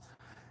times.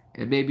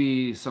 And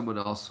maybe someone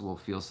else will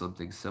feel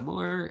something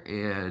similar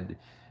and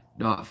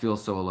not feel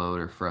so alone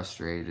or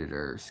frustrated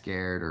or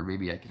scared, or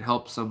maybe I can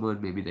help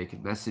someone, maybe they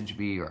can message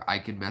me, or I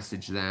can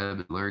message them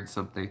and learn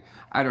something.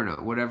 I don't know,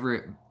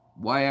 whatever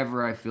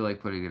I feel like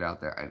putting it out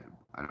there,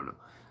 I don't know.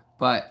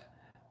 But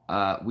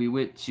we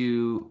went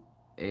to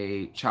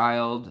a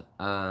child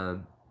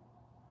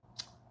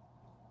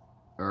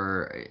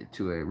or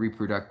to a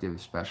reproductive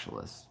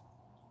specialist.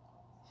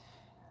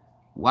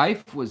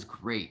 Wife was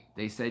great.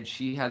 They said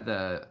she had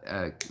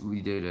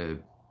we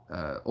did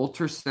a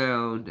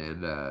ultrasound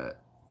and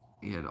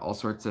all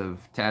sorts of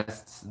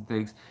tests and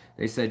things.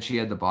 They said she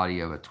had the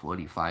body of a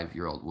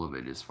 25-year-old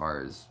woman as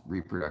far as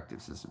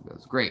reproductive system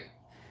goes. Great.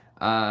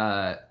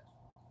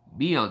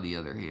 Me, on the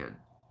other hand,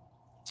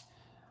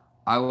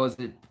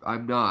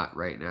 I'm not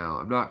right now.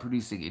 I'm not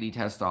producing any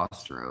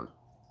testosterone.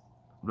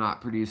 I'm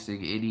not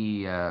producing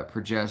any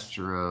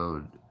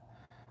progesterone,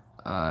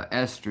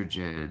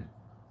 estrogen.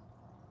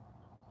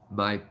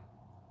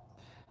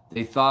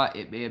 They thought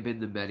it may have been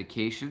the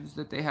medications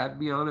that they had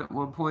me on at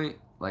one point,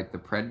 like the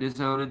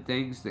prednisone and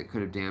things that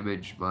could have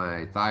damaged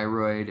my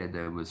thyroid and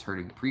then was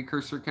hurting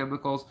precursor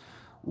chemicals.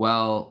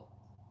 Well,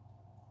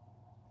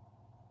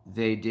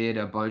 they did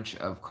a bunch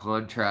of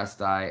contrast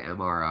dye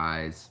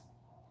MRIs,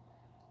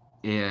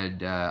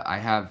 and I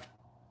have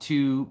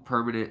 2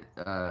 permanent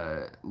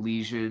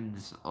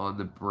lesions on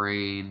the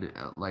brain,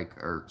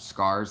 or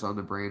scars on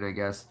the brain, I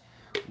guess.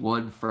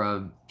 One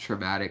from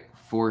traumatic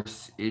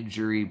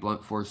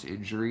blunt force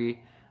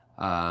injury,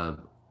 on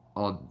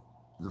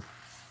the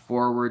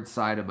forward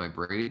side of my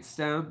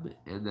brainstem,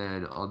 and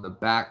then on the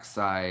back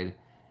side,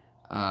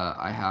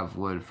 I have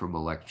one from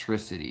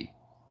electricity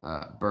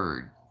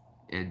burn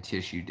and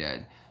tissue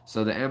dead.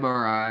 So the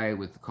MRI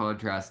with the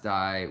contrast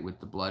dye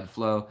with the blood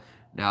flow,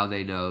 now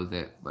they know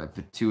that my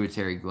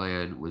pituitary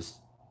gland was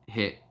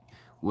hit.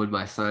 When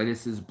my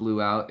sinuses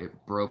blew out, it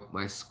broke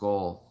my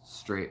skull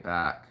straight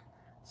back.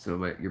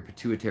 So your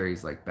pituitary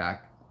is like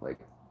back, like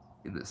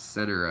in the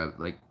center of,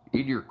 like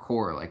in your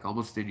core, like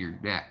almost in your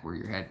neck, where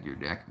your head and your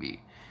neck meet.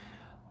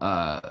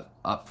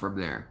 Up from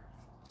there,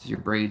 it's your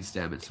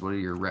brainstem. It's one of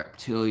your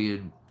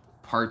reptilian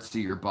parts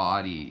of your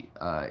body.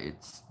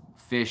 It's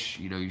fish.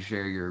 You know, you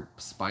share your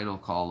spinal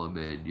column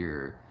and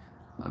your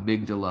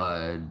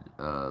amygdala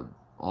and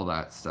all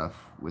that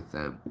stuff with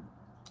them.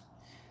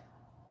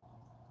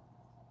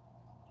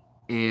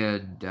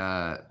 And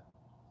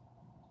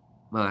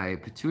my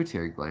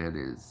pituitary gland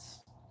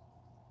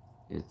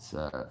it's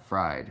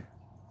fried.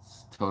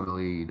 It's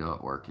totally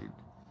not working.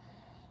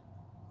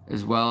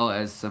 As well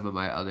as some of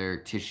my other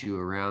tissue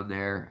around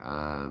there.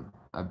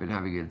 I've been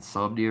having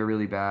insomnia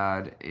really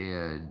bad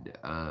and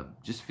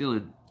just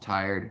feeling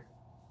tired.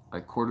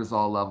 My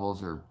cortisol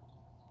levels are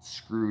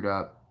screwed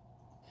up.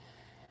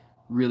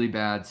 really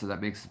bad, so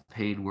that makes the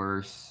pain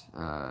worse,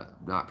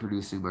 not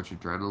producing much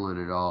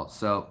adrenaline at all.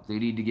 So they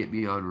need to get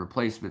me on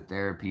replacement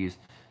therapies.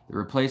 The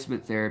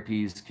replacement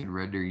therapies can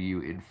render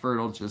you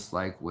infertile, just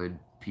like when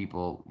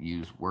people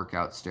use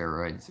workout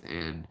steroids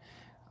and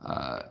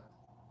uh,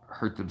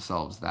 hurt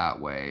themselves that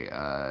way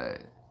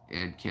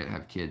and can't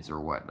have kids or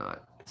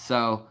whatnot.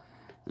 So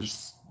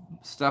there's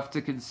stuff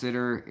to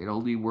consider. It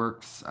only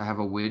works. I have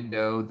a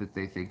window that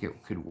they think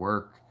it could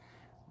work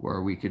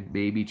where we could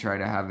maybe try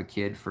to have a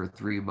kid for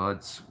 3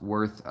 months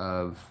worth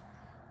of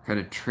kind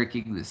of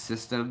tricking the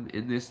system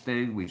in this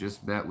thing. We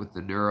just met with the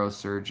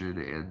neurosurgeon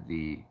and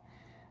the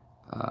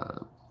uh,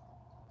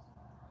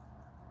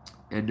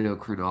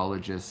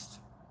 endocrinologist.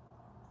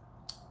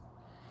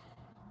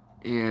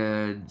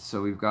 And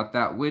so we've got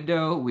that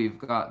window. We've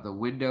got the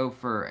window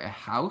for a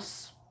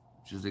house,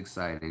 which is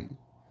exciting.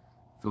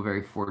 I feel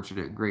very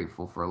fortunate and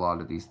grateful for a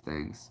lot of these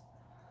things.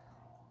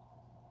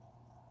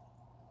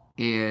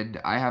 And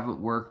I haven't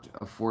worked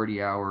a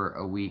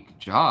 40-hour-a-week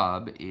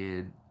job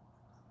in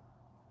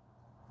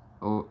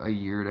a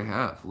year and a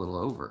half, a little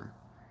over.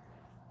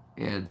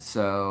 And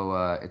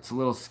so it's a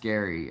little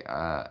scary.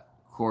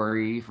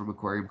 Corey from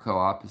Aquarium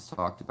Co-op has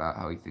talked about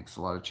how he thinks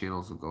a lot of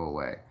channels will go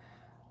away.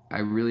 I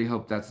really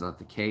hope that's not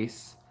the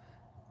case,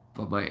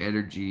 but my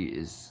energy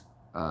is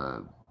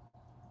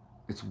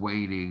it's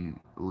waning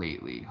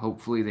lately.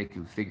 Hopefully they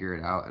can figure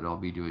it out and I'll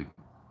be doing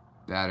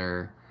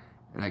better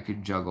and I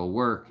can juggle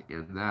work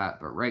and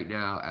that. But right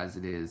now, as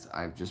it is,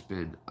 I've just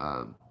been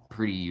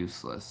pretty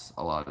useless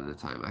a lot of the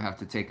time. I have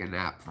to take a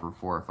nap for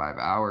 4 or 5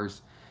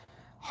 hours.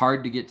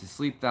 Hard to get to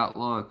sleep that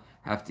long.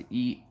 Have to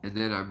eat, and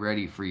then I'm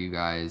ready for you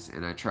guys.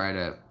 And I try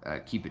to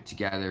keep it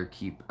together,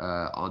 keep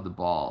on the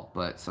ball.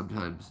 But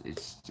sometimes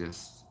it's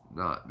just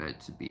not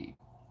meant to be.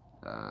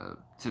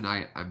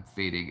 Tonight I'm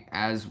fading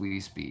as we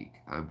speak.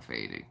 I'm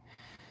fading.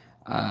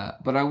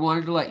 But I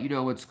wanted to let you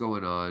know what's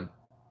going on.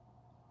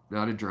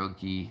 Not a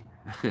drunkie.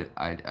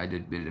 I'd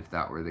admit if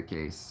that were the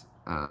case.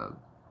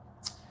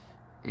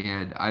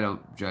 And I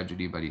don't judge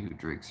anybody who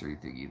drinks or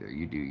anything either.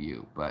 You do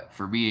you. But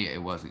for me,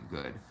 it wasn't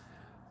good.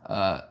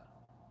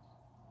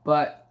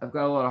 But I've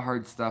got a lot of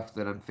hard stuff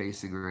that I'm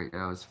facing right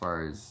now as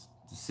far as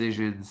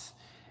decisions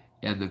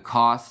and the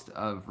cost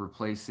of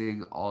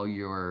replacing all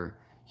your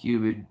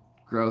human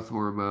growth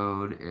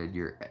hormone and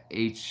your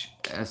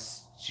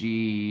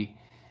HSG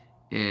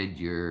and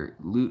your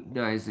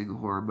luteinizing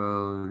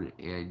hormone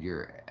and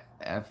your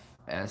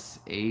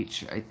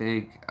FSH, I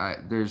think.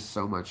 There's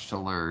so much to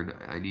learn.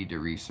 I need to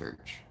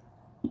research.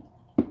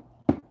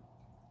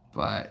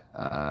 But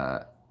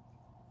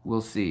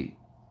we'll see.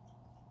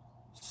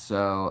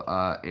 So,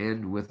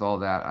 and with all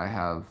that, I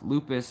have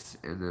lupus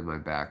and then my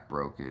back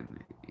broken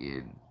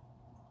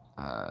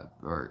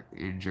or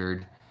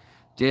injured.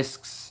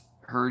 Discs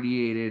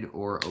herniated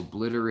or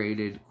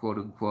obliterated, quote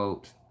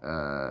unquote,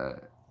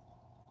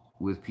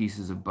 with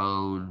pieces of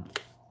bone,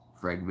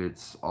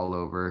 fragments all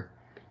over.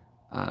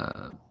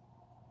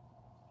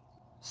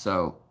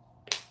 So,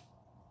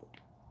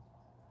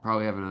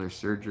 probably have another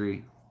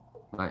surgery.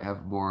 Might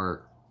have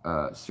more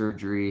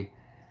surgery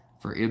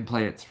for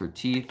implants for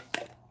teeth.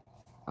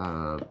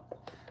 I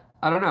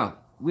don't know.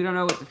 We don't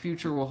know what the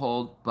future will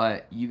hold,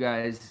 but you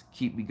guys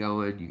keep me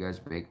going. You guys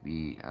make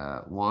me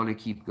want to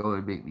keep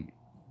going, make me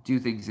do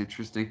things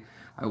interesting.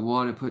 I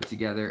want to put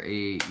together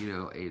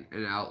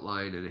an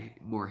outline and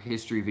more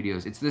history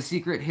videos. It's the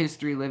secret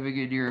history living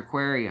in your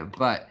aquarium,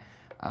 but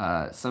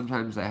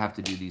sometimes I have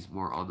to do these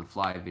more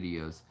on-the-fly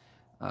videos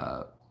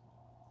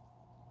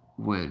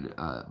when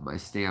my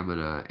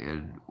stamina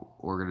and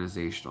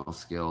organizational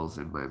skills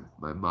and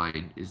my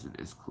mind isn't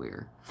as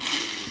clear.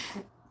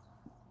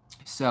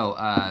 So,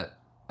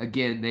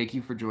 again, thank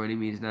you for joining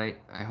me tonight.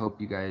 I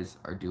hope you guys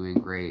are doing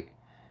great.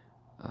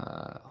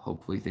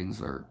 Hopefully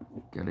things are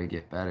going to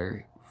get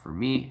better for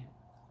me.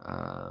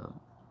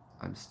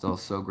 I'm still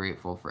so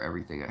grateful for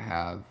everything I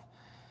have,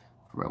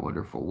 for my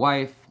wonderful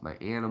wife, my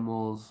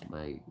animals,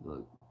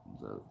 the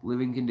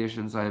living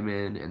conditions I'm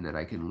in, and that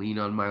I can lean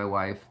on my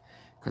wife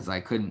because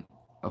I couldn't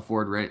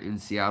afford rent in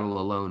Seattle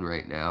alone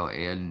right now,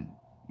 and,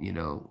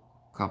 a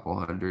couple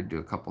 $100 to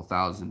a couple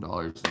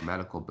 $1,000 in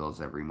medical bills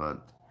every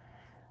month.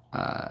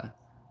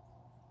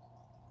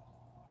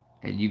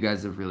 And you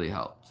guys have really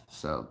helped,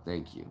 so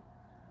thank you.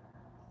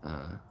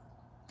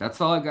 That's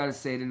all I got to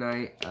say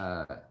tonight.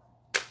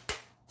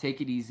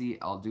 Take it easy.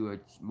 I'll do a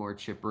more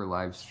chipper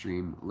live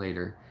stream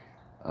later.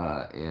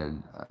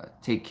 And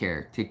take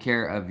care. Take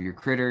care of your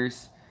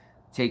critters.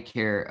 Take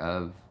care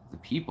of the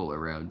people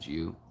around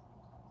you.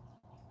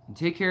 And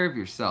take care of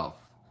yourself.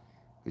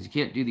 Because you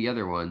can't do the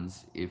other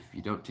ones if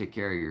you don't take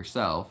care of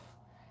yourself.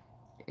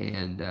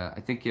 And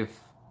I think if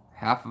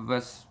half of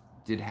us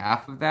did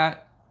half of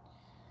that,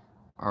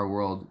 our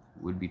world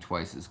would be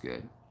twice as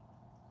good.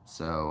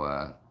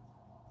 So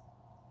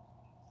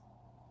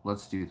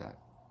let's do that.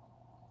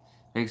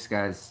 Thanks,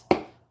 guys.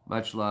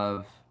 Much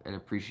love and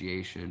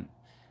appreciation.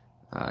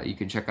 You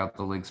can check out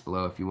the links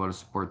below if you want to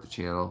support the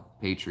channel,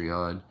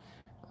 Patreon,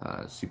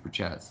 Super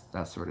Chats,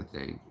 that sort of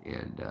thing.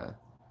 And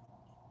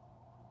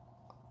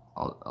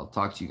I'll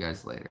talk to you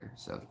guys later.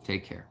 So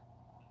take care.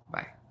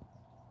 Bye.